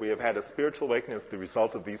transmit. We have had a spiritual awakening as the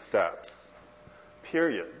result of these steps.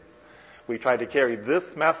 Period. We try to carry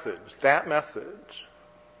this message, that message,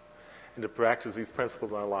 and to practice these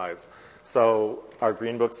principles in our lives. So our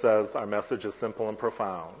Green Book says our message is simple and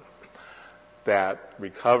profound, that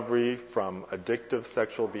recovery from addictive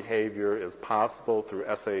sexual behavior is possible through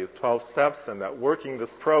SAA's 12 steps, and that working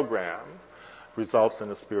this program results in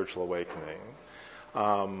a spiritual awakening.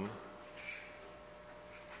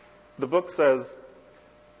 The book says,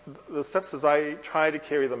 the steps says, I try to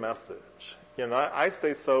carry the message. I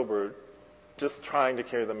stay sober just trying to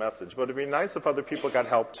carry the message, but it'd be nice if other people got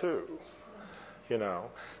help too.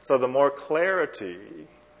 So the more clarity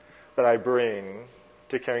that I bring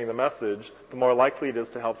to carrying the message, the more likely it is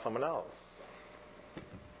to help someone else.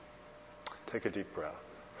 Take a deep breath.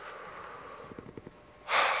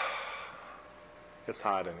 It's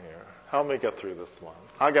hot in here. Help me get through this one.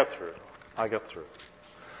 I'll get through.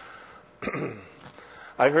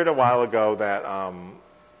 I heard a while ago that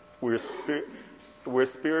we're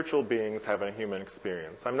spiritual beings having a human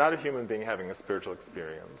experience. I'm not a human being having a spiritual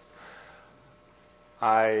experience.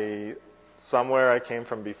 Somewhere I came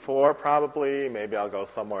from before, probably. Maybe I'll go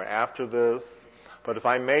somewhere after this. But if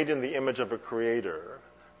I'm made in the image of a creator,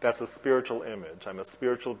 that's a spiritual image. I'm a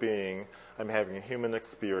spiritual being. I'm having a human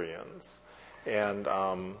experience. And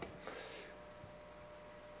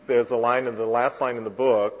there's a line in the last line in the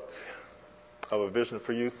book of A Vision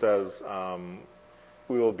for You says,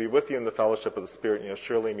 we will be with you in the fellowship of the Spirit, and you'll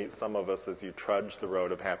surely meet some of us as you trudge the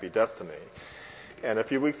road of happy destiny. And a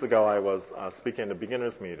few weeks ago, I was speaking at a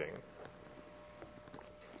beginner's meeting.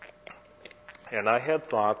 And I had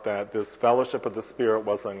thought that this fellowship of the Spirit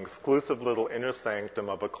was an exclusive little inner sanctum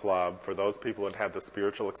of a club for those people who had the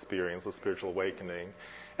spiritual experience, the spiritual awakening,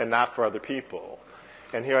 and not for other people.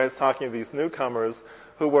 And here I was talking to these newcomers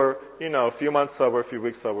who were, a few months sober, a few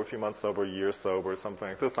weeks sober, a few months sober, a year sober, something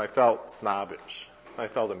like this. And I felt snobbish. I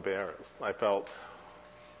felt embarrassed. I felt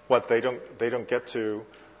they don't get to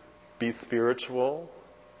be spiritual.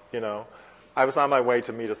 I was on my way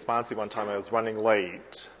to meet a sponsee one time. I was running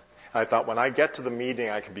late. I thought, when I get to the meeting,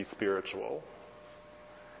 I can be spiritual.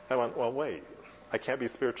 I went, well, wait. I can't be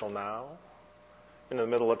spiritual now? In the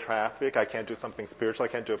middle of traffic, I can't do something spiritual. I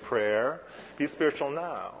can't do a prayer. Be spiritual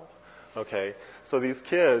now. Okay? So these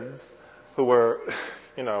kids who were,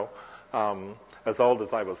 as old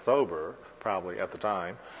as I was sober, probably at the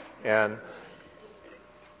time, and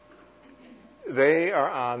they are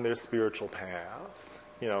on their spiritual path.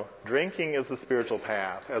 Drinking is the spiritual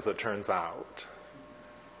path, as it turns out.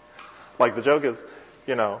 Like the joke is,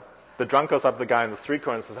 the drunk goes up to the guy in the street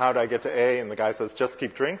corner and says, how do I get to A? And the guy says, just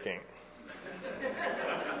keep drinking.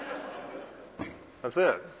 That's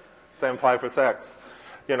it. Same apply for sex.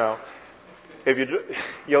 If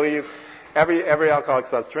you'll leave, every alcoholic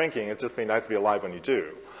stops drinking. It'd just be nice to be alive when you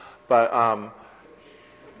do. But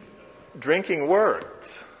drinking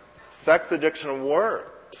worked. Sex addiction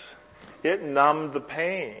worked. It numbed the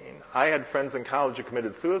pain. I had friends in college who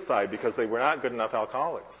committed suicide because they were not good enough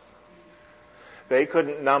alcoholics. They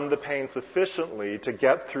couldn't numb the pain sufficiently to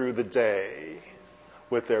get through the day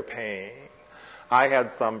with their pain. I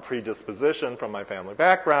had some predisposition from my family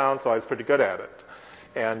background, so I was pretty good at it.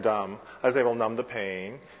 And I was able to numb the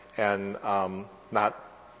pain and not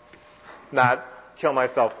kill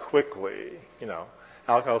myself quickly.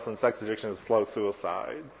 Alcoholism and sex addiction is slow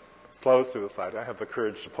suicide. Slow suicide. I have the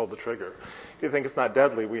courage to pull the trigger. If you think it's not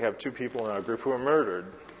deadly, we have 2 people in our group who were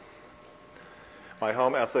murdered. My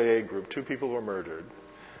home SAA group, 2 people were murdered.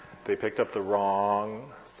 They picked up the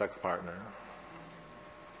wrong sex partner.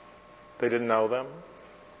 They didn't know them.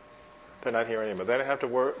 They're not here anymore. They don't have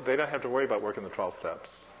to worry about working the 12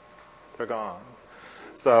 steps. They're gone.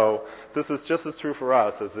 So this is just as true for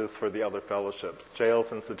us as it is for the other fellowships,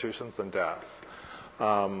 jails, institutions, and death.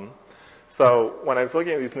 So when I was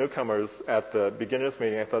looking at these newcomers at the beginners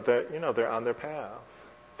meeting, I thought that, they're on their path.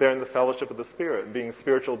 They're in the fellowship of the Spirit. Being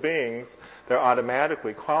spiritual beings, they're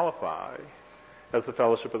automatically qualify as the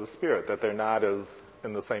fellowship of the Spirit, that they're not as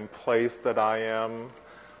in the same place that I am.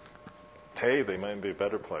 Hey, they might be a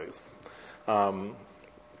better place.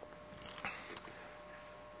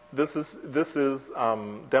 This is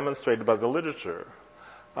demonstrated by the literature.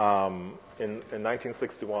 In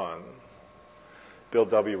 1961, Bill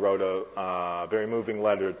W. wrote a very moving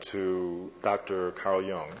letter to Dr. Carl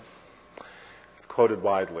Jung. It's quoted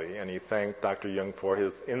widely, and he thanked Dr. Jung for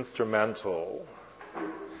his instrumental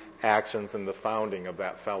actions in the founding of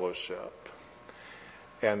that fellowship.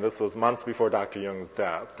 And this was months before Dr. Jung's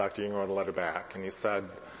death. Dr. Jung wrote a letter back, and he said,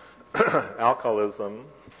 alcoholism,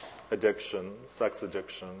 addiction, sex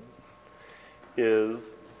addiction,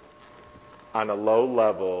 is on a low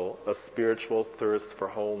level, a spiritual thirst for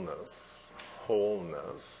wholeness.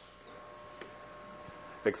 Wholeness.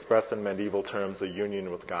 Expressed in medieval terms, a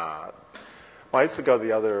union with God. When I used to go to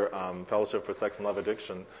the other Fellowship for Sex and Love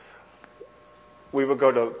Addiction, we would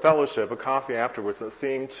go to fellowship, a coffee afterwards, that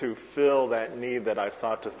seemed to fill that need that I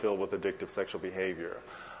sought to fill with addictive sexual behavior.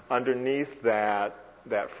 Underneath that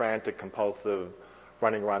frantic, compulsive,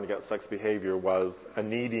 running around to get sex behavior was a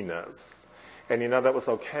neediness. And that was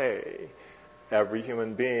okay. Every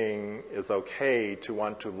human being is okay to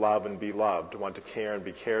want to love and be loved, to want to care and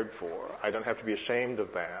be cared for. I don't have to be ashamed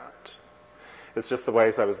of that. It's just the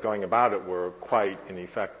ways I was going about it were quite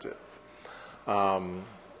ineffective.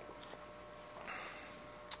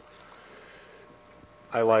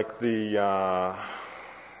 I like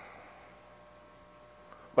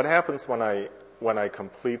what happens when I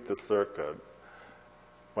complete the circuit,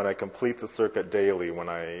 daily, when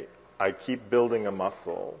I keep building a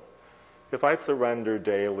muscle. If I surrender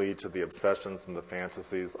daily to the obsessions and the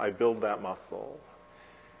fantasies, I build that muscle.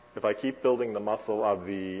 If I keep building the muscle of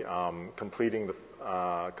the completing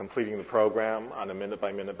the program on a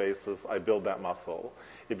minute-by-minute basis, I build that muscle.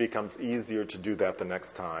 It becomes easier to do that the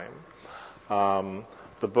next time.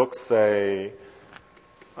 The books say,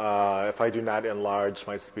 if I do not enlarge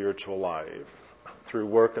my spiritual life, through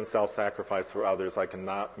work and self-sacrifice for others, I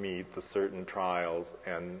cannot meet the certain trials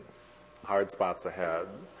and hard spots ahead.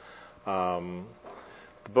 The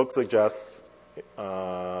book suggests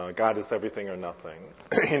God is everything or nothing.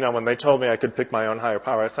 When they told me I could pick my own higher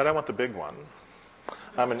power, I said, I want the big one.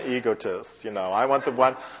 I'm an egotist, I want the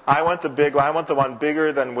big one. I want the one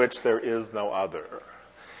bigger than which there is no other.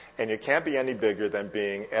 And you can't be any bigger than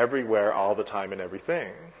being everywhere all the time and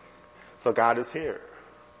everything. So God is here.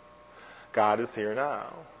 God is here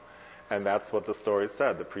now. And that's what the story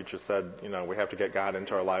said. The preacher said, we have to get God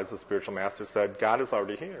into our lives. The spiritual master said, God is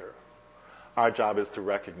already here. Our job is to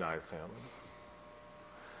recognize him.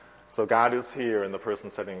 So God is here in the person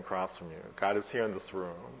sitting across from you. God is here in this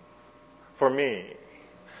room. For me,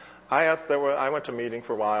 I went to a meeting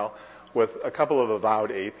for a while with a couple of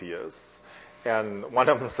avowed atheists. And one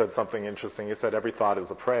of them said something interesting. He said, every thought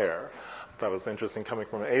is a prayer. I thought it was interesting coming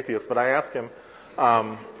from an atheist. But I asked him,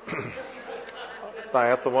 I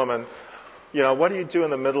asked the woman, what do you do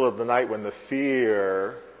in the middle of the night when the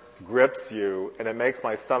fear grips you and it makes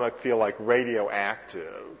my stomach feel like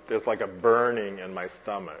radioactive? There's like a burning in my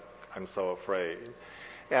stomach. I'm so afraid.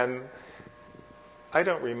 And I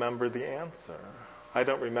don't remember the answer. I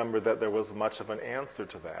don't remember that there was much of an answer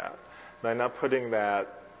to that. And I'm not putting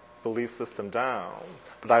that belief system down.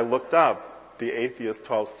 But I looked up the atheist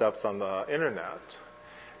 12 steps on the internet.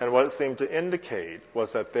 And what it seemed to indicate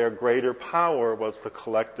was that their greater power was the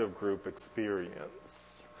collective group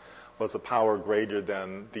experience, was a power greater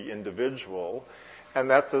than the individual. And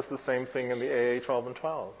that says the same thing in the AA 12 and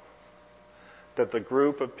 12. That the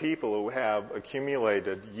group of people who have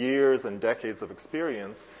accumulated years and decades of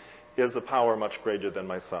experience is a power much greater than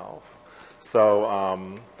myself. So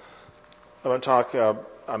I'm going to talk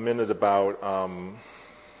a minute about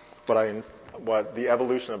what the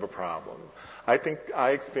evolution of a problem. I think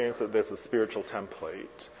I experience that there's a spiritual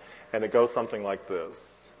template, and it goes something like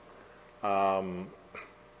this.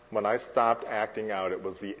 When I stopped acting out, it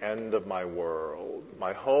was the end of my world.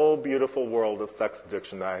 My whole beautiful world of sex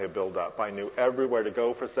addiction that I had built up. I knew everywhere to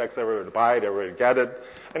go for sex, everywhere to buy it, everywhere to get it.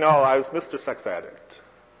 I was Mr. Sex Addict.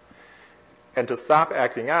 And to stop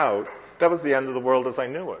acting out, that was the end of the world as I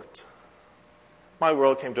knew it. My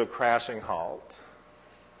world came to a crashing halt.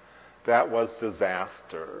 That was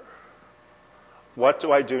disaster. What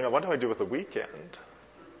do I do now? What do I do with the weekend?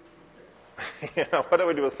 What do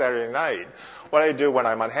I do with Saturday night? What do I do when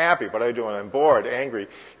I'm unhappy? What do I do when I'm bored, angry?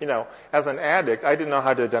 As an addict, I didn't know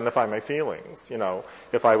how to identify my feelings.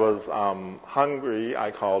 If I was hungry,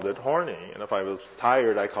 I called it horny. And if I was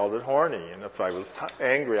tired, I called it horny. And if I was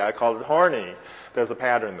angry, I called it horny. There's a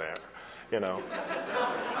pattern there,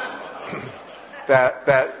 that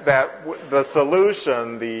the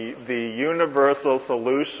solution, the universal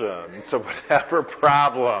solution to whatever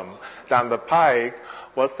problem down the pike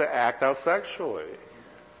was to act out sexually.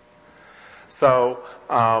 So,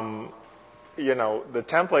 the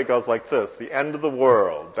template goes like this: the end of the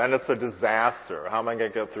world, then it's a disaster. How am I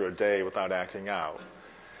going to get through a day without acting out?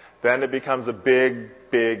 Then it becomes a big,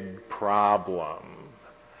 big problem.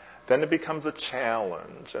 Then it becomes a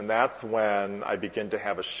challenge, and that's when I begin to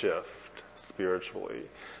have a shift spiritually.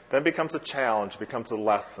 Then it becomes a challenge, it becomes a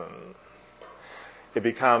lesson. It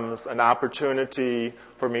becomes an opportunity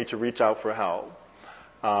for me to reach out for help.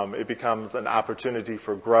 It becomes an opportunity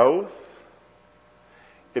for growth.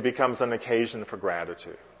 It becomes an occasion for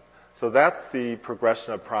gratitude. So that's the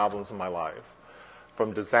progression of problems in my life.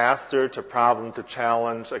 From disaster to problem to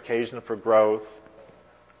challenge, occasion for growth,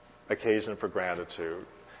 occasion for gratitude.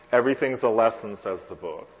 Everything's a lesson, says the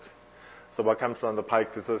book. So what comes down the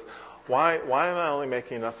pike is this, why am I only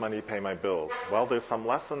making enough money to pay my bills? Well, there's some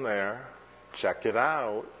lesson there. Check it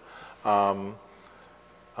out. The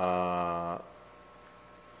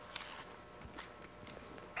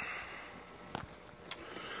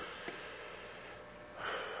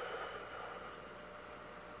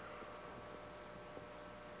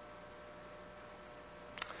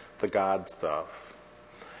God stuff.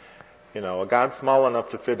 You know, a God small enough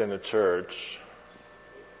to fit in a church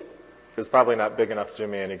is probably not big enough to do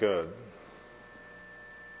me any good.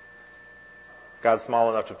 God small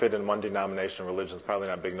enough to fit in one denomination of religion is probably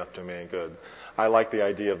not big enough to do me any good. I like the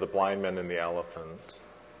idea of the blind man and the elephant.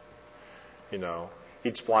 You know,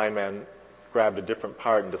 each blind man grabbed a different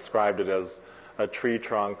part and described it as a tree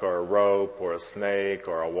trunk or a rope or a snake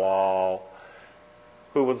or a wall.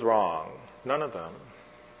 Who was wrong? None of them.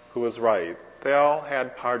 Who was right? They all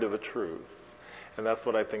had part of the truth. And that's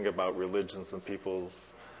what I think about religions and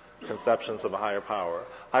people's conceptions of a higher power.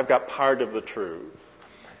 I've got part of the truth.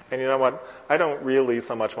 And you know what? I don't really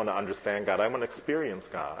so much want to understand God. I want to experience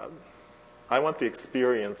God. I want the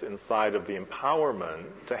experience inside of the empowerment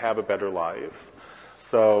to have a better life.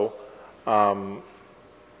 So,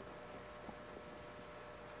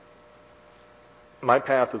 my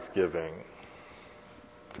path is giving.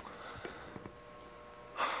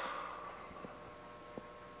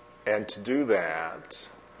 And to do that,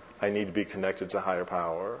 I need to be connected to higher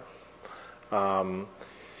power.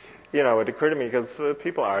 You know, it occurred to me because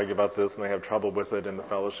people argue about this and they have trouble with it in the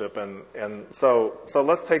fellowship. And so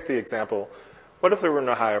let's take the example. What if there were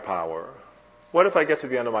no higher power? What if I get to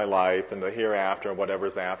the end of my life and the hereafter and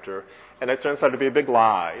whatever's after, and it turns out to be a big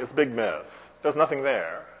lie, it's a big myth. There's nothing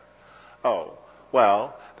there. Oh,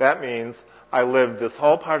 well, that means I lived this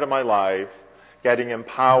whole part of my life getting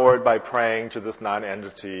empowered by praying to this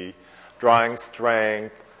non-entity, drawing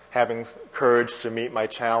strength, having courage to meet my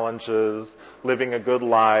challenges, living a good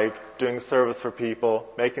life, doing service for people,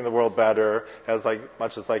 making the world better as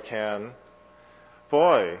much as I can.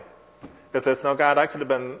 Boy, if there's no God, I could have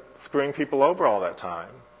been screwing people over all that time.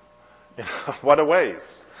 You know, what a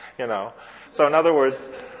waste, you know. So in other words,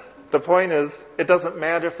 the point is, it doesn't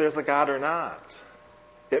matter if there's a God or not.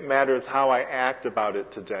 It matters how I act about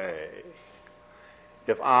it today.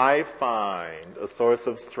 If I find a source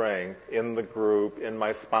of strength in the group, in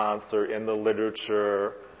my sponsor, in the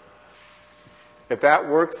literature, if that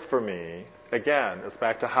works for me, again, it's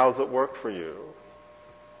back to how's it work for you?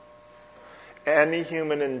 Any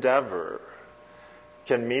human endeavor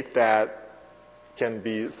can meet that, can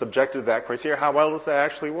be subjected to that criteria. How well does that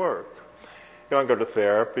actually work? You want to go to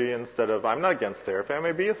therapy instead of, I'm not against therapy, I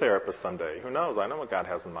may be a therapist someday. Who knows? I know what God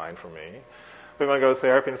has in mind for me. If you want to go to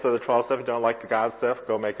therapy instead of the 12 steps, you don't like the God stuff,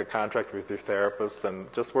 go make a contract with your therapist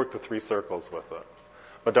and just work the 3 circles with it.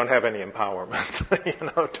 But don't have any empowerment. You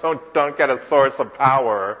know, don't get a source of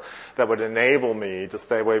power that would enable me to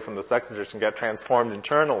stay away from the sex addiction, get transformed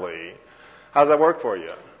internally. How does that work for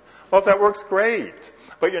you? Well, if that works, great.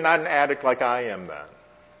 But you're not an addict like I am then.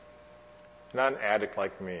 You're not an addict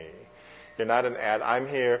like me. You're not an addict. I'm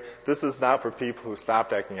here. This is not for people who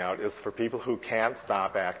stopped acting out. It's for people who can't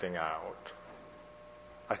stop acting out.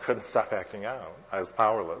 I couldn't stop acting out. I was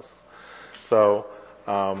powerless. So,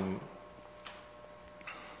 how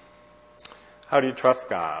do you trust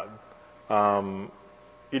God?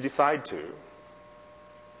 You decide to.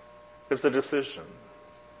 It's a decision.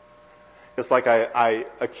 It's like I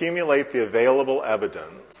accumulate the available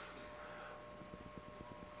evidence.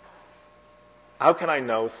 How can I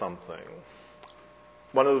know something?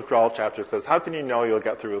 One of the withdrawal chapters says, how can you know you'll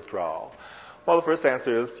get through withdrawal? Well, the first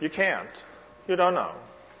answer is, you can't. You don't know.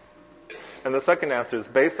 And the second answer is,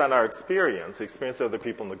 based on our experience, the experience of other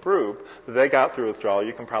people in the group, that they got through withdrawal,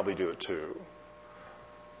 you can probably do it too.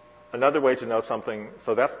 Another way to know something,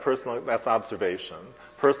 so that's personal, that's observation.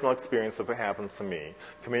 Personal experience of what happens to me.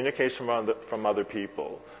 Communication from other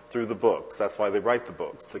people through the books. That's why they write the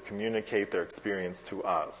books, to communicate their experience to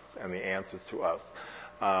us and the answers to us.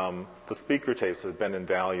 The speaker tapes have been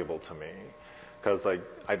invaluable to me because I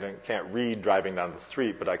can't read driving down the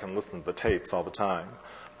street, but I can listen to the tapes all the time.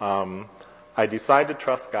 I decide to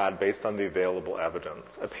trust God based on the available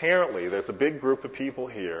evidence. Apparently, there's a big group of people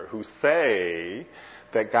here who say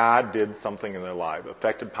that God did something in their life,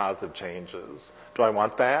 affected positive changes. Do I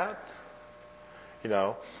want that? You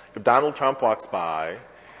know, if Donald Trump walks by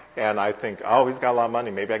and I think, oh, he's got a lot of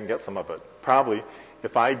money, maybe I can get some of it. Probably,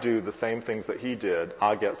 if I do the same things that he did,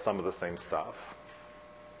 I'll get some of the same stuff.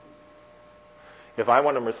 If I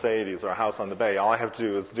want a Mercedes or a house on the bay, all I have to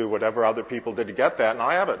do is do whatever other people did to get that, and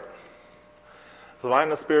I have it. So if I'm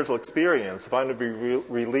in a spiritual experience, if I'm to be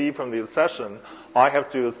relieved from the obsession, all I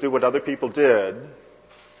have to do is do what other people did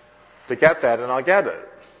to get that, and I'll get it.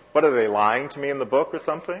 What, are they lying to me in the book or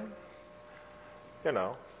something? You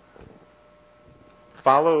know.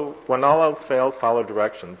 Follow, when all else fails, follow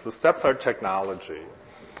directions. The steps are technology.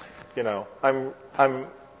 You know,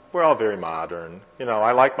 we're all very modern. You know,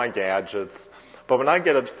 I like my gadgets. But when I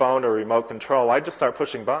get a phone or remote control, I just start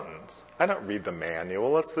pushing buttons. I don't read the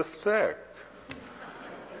manual. It's this thick.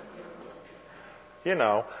 You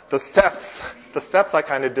know, the steps I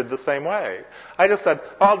kind of did the same way. I just said,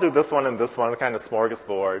 I'll do this one and this one, kind of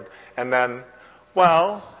smorgasbord. And then,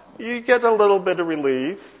 well, you get a little bit of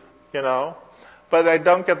relief, you know. But I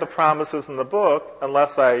don't get the promises in the book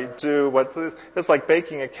unless I do it's like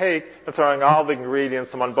baking a cake and throwing all the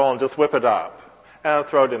ingredients in one bowl and just whip it up. And I'll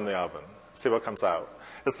throw it in the oven. See what comes out.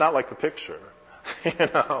 It's not like the picture. You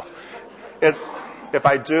know. It's, if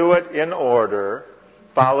I do it in order,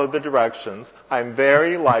 follow the directions, I'm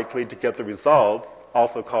very likely to get the results,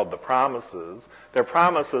 also called the promises. They're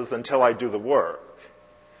promises until I do the work.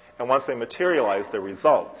 And once they materialize, they're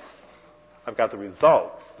results. I've got the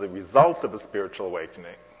results, the result of a spiritual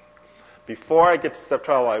awakening. Before I get to step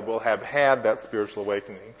 12, I will have had that spiritual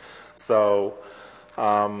awakening. So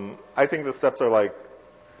I think the steps are like,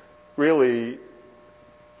 really,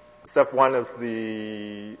 step 1 is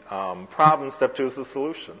the problem, step 2 is the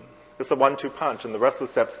solution. It's a 1-2 punch, and the rest of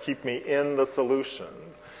the steps keep me in the solution.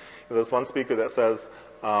 There's one speaker that says,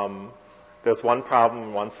 there's one problem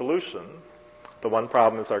and one solution. The one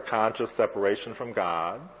problem is our conscious separation from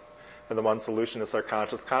God, and the one solution is our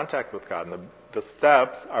conscious contact with God. And the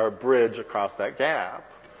steps are a bridge across that gap.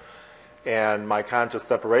 And my conscious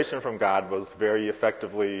separation from God was very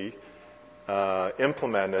effectively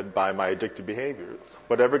implemented by my addictive behaviors.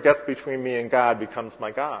 Whatever gets between me and God becomes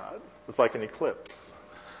my God. It's like an eclipse.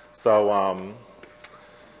 So,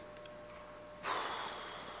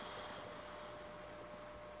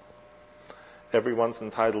 everyone's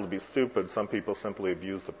entitled to be stupid. Some people simply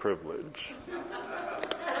abuse the privilege.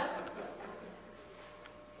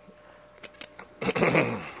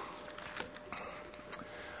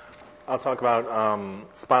 I'll talk about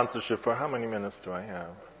sponsorship for how many minutes do I have?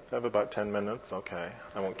 I have about 10 minutes? Okay.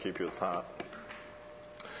 I won't keep you. It's hot.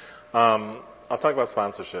 I'll talk about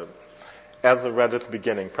sponsorship. As I read at the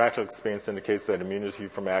beginning, practical experience indicates that immunity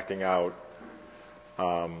from acting out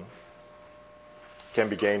can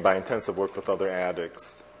be gained by intensive work with other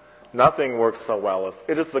addicts. Nothing works so well as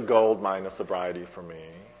it is the gold mine of sobriety for me.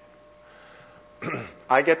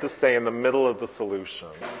 I get to stay in the middle of the solution.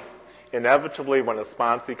 Inevitably, when a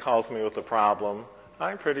sponsee calls me with a problem,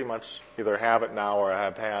 I pretty much either have it now or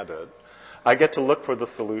have had it. I get to look for the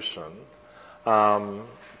solution. As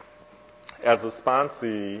a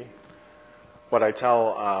sponsee, what I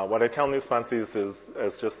tell new sponsees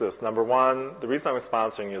is just this. Number one, the reason I'm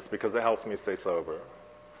sponsoring you is because it helps me stay sober.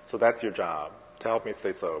 So that's your job, to help me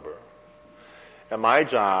stay sober. And my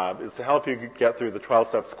job is to help you get through the 12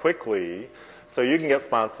 steps quickly so you can get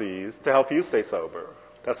sponsees to help you stay sober.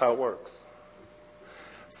 That's how it works.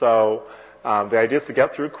 So the idea is to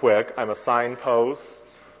get through quick. I'm a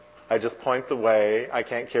signpost. I just point the way. I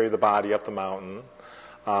can't carry the body up the mountain.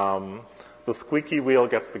 The squeaky wheel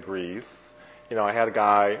gets the grease. You know, I had a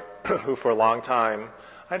guy who for a long time,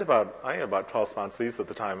 I had about 12 sponsees at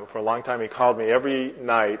the time. For a long time, he called me every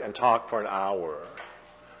night and talked for an hour.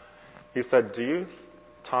 He said, "Do you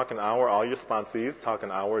talk an hour? All your sponsees talk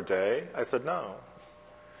an hour a day?" I said, "No.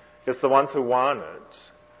 It's the ones who want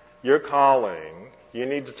it. You're calling. You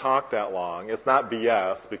need to talk that long. It's not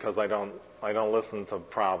BS because I don't listen to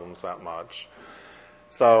problems that much."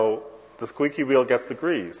 So the squeaky wheel gets the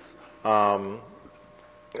grease.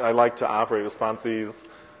 I like to operate with sponsees.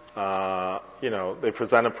 They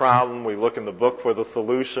present a problem. We look in the book for the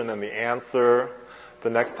solution and the answer. The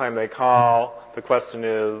next time they call, the question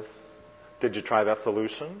is, did you try that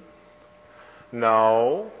solution?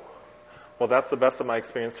 No. Well, that's the best of my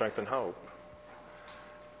experience, strength, and hope.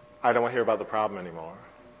 I don't want to hear about the problem anymore.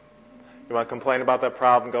 You want to complain about that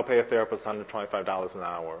problem, go pay a therapist $125 an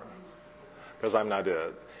hour, because I'm not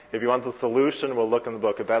it. If you want the solution, we'll look in the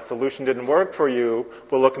book. If that solution didn't work for you,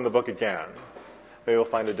 we'll look in the book again. Maybe we'll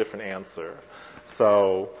find a different answer.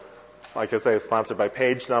 So, like I say, it's sponsored by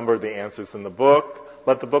page number. The answer's in the book.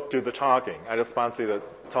 Let the book do the talking. I had a sponsee that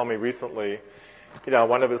told me recently,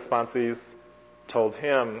 one of his sponsees told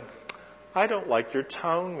him, "I don't like your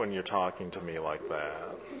tone when you're talking to me like that."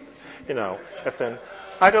 I said,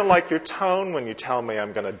 "I don't like your tone when you tell me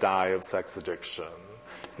I'm going to die of sex addiction."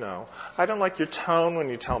 No. I don't like your tone when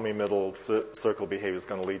you tell me middle circle behavior is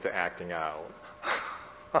going to lead to acting out.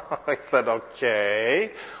 I said,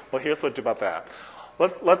 okay. Well, here's what to do about that.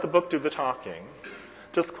 Let the book do the talking.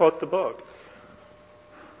 Just quote the book.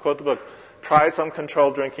 Quote the book. Try some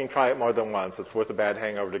controlled drinking. Try it more than once. It's worth a bad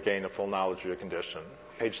hangover to gain a full knowledge of your condition.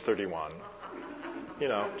 Page 31.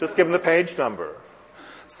 Just give them the page number.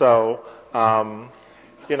 So,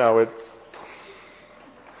 it's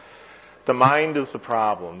the mind is the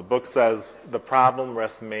problem. The book says the problem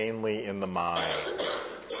rests mainly in the mind.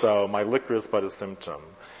 So my liquor is but a symptom.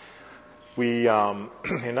 We,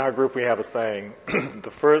 in our group, we have a saying,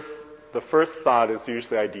 the first thought is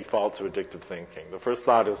usually I default to addictive thinking. The first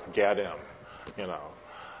thought is get him,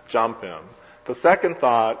 jump him. The second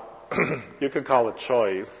thought, you could call it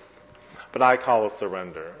choice, but I call it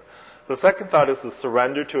surrender. The second thought is the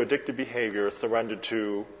surrender to addictive behavior, surrender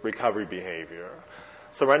to recovery behavior.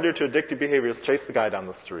 Surrender to addictive behavior is chase the guy down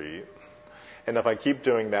the street. And if I keep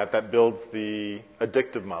doing that, that builds the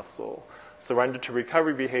addictive muscle. Surrender to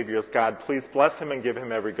recovery behavior is, God, please bless him and give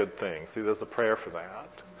him every good thing. See, there's a prayer for that.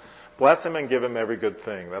 Bless him and give him every good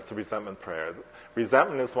thing. That's the resentment prayer.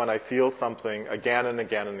 Resentment is when I feel something again and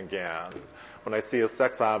again and again. When I see a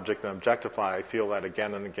sex object and objectify, I feel that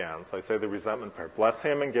again and again. So I say the resentment prayer. Bless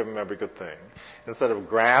him and give him every good thing. Instead of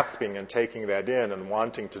grasping and taking that in and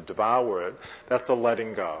wanting to devour it, that's a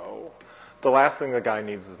letting go. The last thing the guy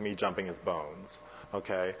needs is me jumping his bones.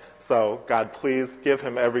 Okay? So, God, please give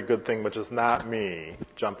him every good thing, which is not me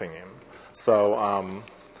jumping him. So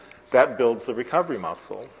that builds the recovery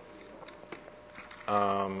muscle.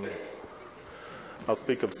 I'll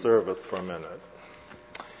speak of service for a minute.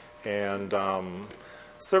 And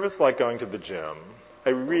service is like going to the gym.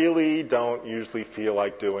 I really don't usually feel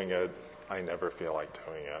like doing it. I never feel like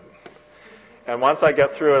doing it. And once I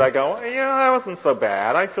get through it, I go, that wasn't so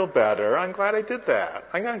bad. I feel better. I'm glad I did that.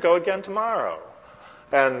 I'm going to go again tomorrow.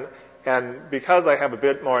 And because I have a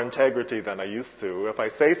bit more integrity than I used to, if I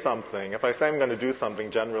say I'm going to do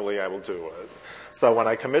something, generally I will do it. So when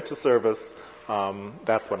I commit to service,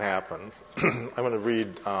 that's what happens. I'm going to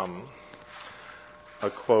read a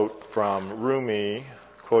quote from Rumi,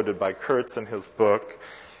 quoted by Kurtz in his book,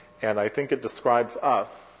 and I think it describes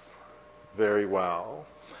us very well.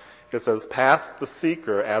 It says, past the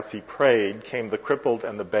seeker as he prayed came the crippled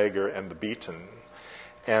and the beggar and the beaten.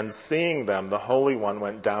 And seeing them, the Holy One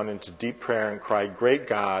went down into deep prayer and cried, Great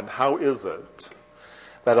God, how is it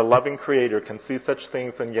that a loving Creator can see such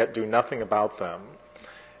things and yet do nothing about them?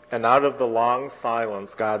 And out of the long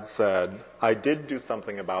silence, God said, I did do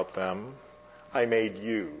something about them. I made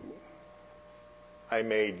you. I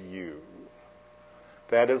made you.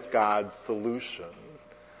 That is God's solution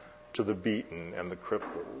to the beaten and the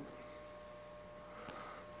crippled.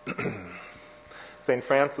 St.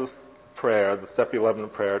 Francis' prayer, the Step 11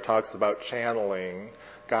 prayer, talks about channeling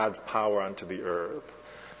God's power onto the earth.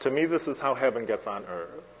 To me, this is how heaven gets on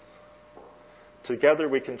earth. Together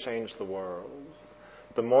we can change the world.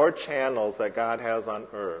 The more channels that God has on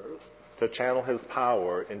earth to channel his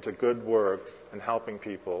power into good works and helping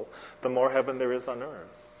people, the more heaven there is on earth.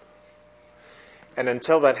 And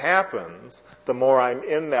until that happens, the more I'm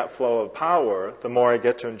in that flow of power, the more I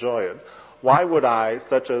get to enjoy it. Why would I,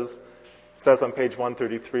 such as says on page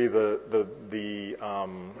 133, the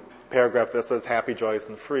paragraph that says happy, joyous,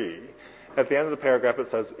 and free. At the end of the paragraph it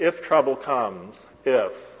says, if trouble comes,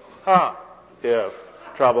 if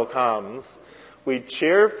trouble comes, we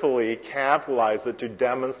cheerfully capitalize it to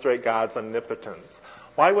demonstrate God's omnipotence.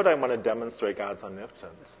 Why would I want to demonstrate God's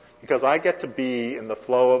omnipotence? Because I get to be in the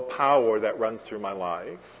flow of power that runs through my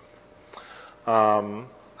life.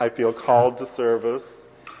 I feel called to service.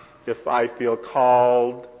 If I'm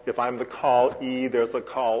the callee, there's a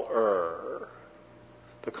caller.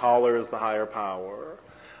 The caller is the higher power.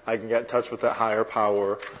 I can get in touch with that higher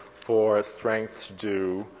power for strength to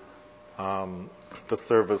do the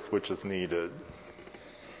service which is needed.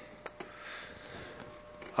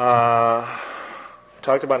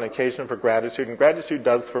 Talked about an occasion for gratitude, and gratitude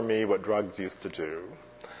does for me what drugs used to do,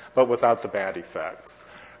 but without the bad effects.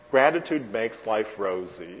 Gratitude makes life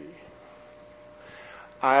rosy.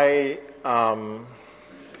 I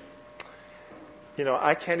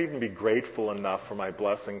can't even be grateful enough for my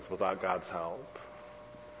blessings without God's help.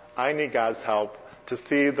 I need God's help to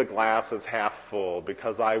see the glass as half full,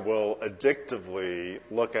 because I will addictively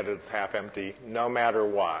look at it as half empty no matter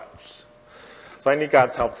what. So I need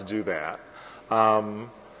God's help to do that.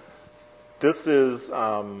 This is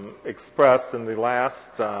expressed in the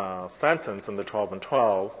last sentence in the 12 and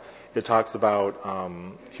 12. It talks about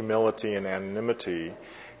humility and anonymity,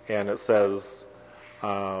 and it says,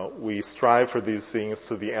 We strive for these things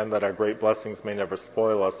to the end that our great blessings may never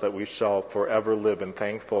spoil us, that we shall forever live in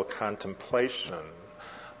thankful contemplation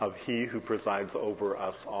of He who presides over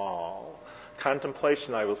us all.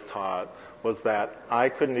 Contemplation, I was taught, was that I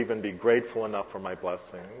couldn't even be grateful enough for my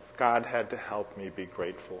blessings. God had to help me be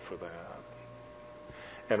grateful for that.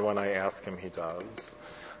 And when I ask Him, He does.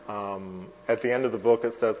 At the end of the book,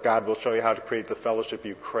 it says, God will show you how to create the fellowship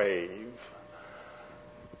you crave.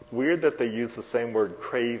 Weird that they use the same word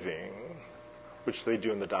craving, which they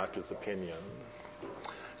do in the doctor's opinion.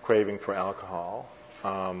 Craving for alcohol.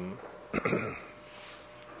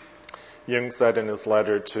 Jung said in his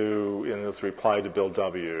reply to Bill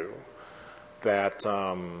W., that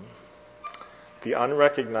the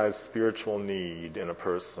unrecognized spiritual need in a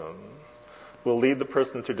person will lead the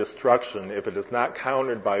person to destruction if it is not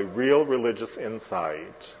countered by real religious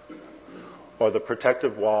insight or the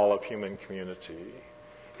protective wall of human community.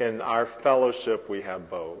 In our fellowship, we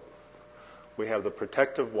have both. We have the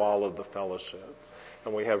protective wall of the fellowship,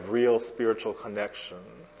 and we have real spiritual connection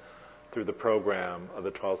through the program of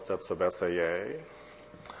the 12 Steps of SAA.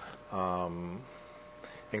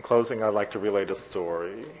 In closing, I'd like to relate a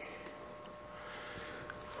story,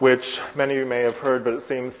 which many of you may have heard, but it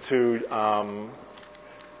seems to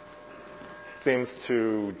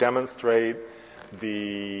demonstrate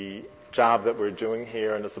the job that we're doing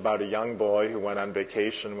here, and it's about a young boy who went on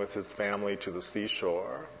vacation with his family to the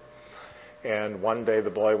seashore. And one day the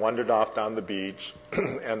boy wandered off down the beach,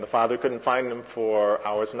 and the father couldn't find him for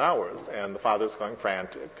hours and hours, and the father's going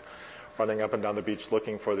frantic, running up and down the beach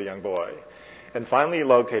looking for the young boy. And finally he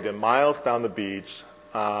located him miles down the beach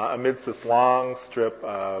amidst this long strip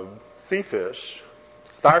of starfish,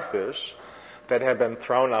 that had been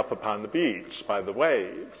thrown up upon the beach by the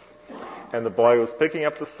waves. And the boy was picking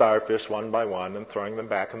up the starfish one by one and throwing them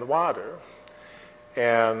back in the water.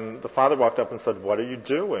 And the father walked up and said, "What are you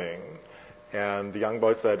doing?" And the young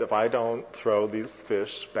boy said, "If I don't throw these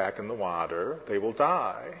fish back in the water, they will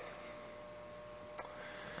die."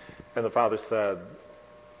 And the father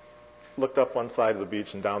looked up one side of the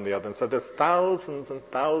beach and down the other and said, "There's thousands and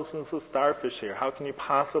thousands of starfish here. How can you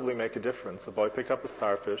possibly make a difference?" The boy picked up a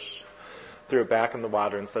starfish, threw it back in the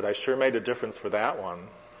water, and said, "I sure made a difference for that one.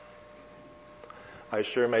 I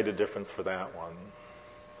sure made a difference for that one."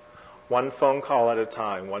 One phone call at a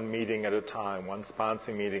time, one meeting at a time, one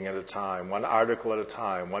sponsor meeting at a time, one article at a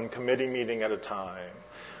time, one committee meeting at a time,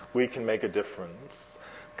 we can make a difference.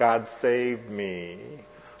 God saved me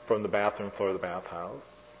from the bathroom floor of the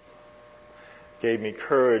bathhouse, gave me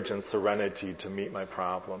courage and serenity to meet my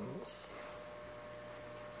problems.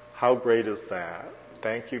 How great is that?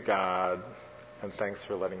 Thank you, God, and thanks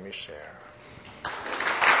for letting me share.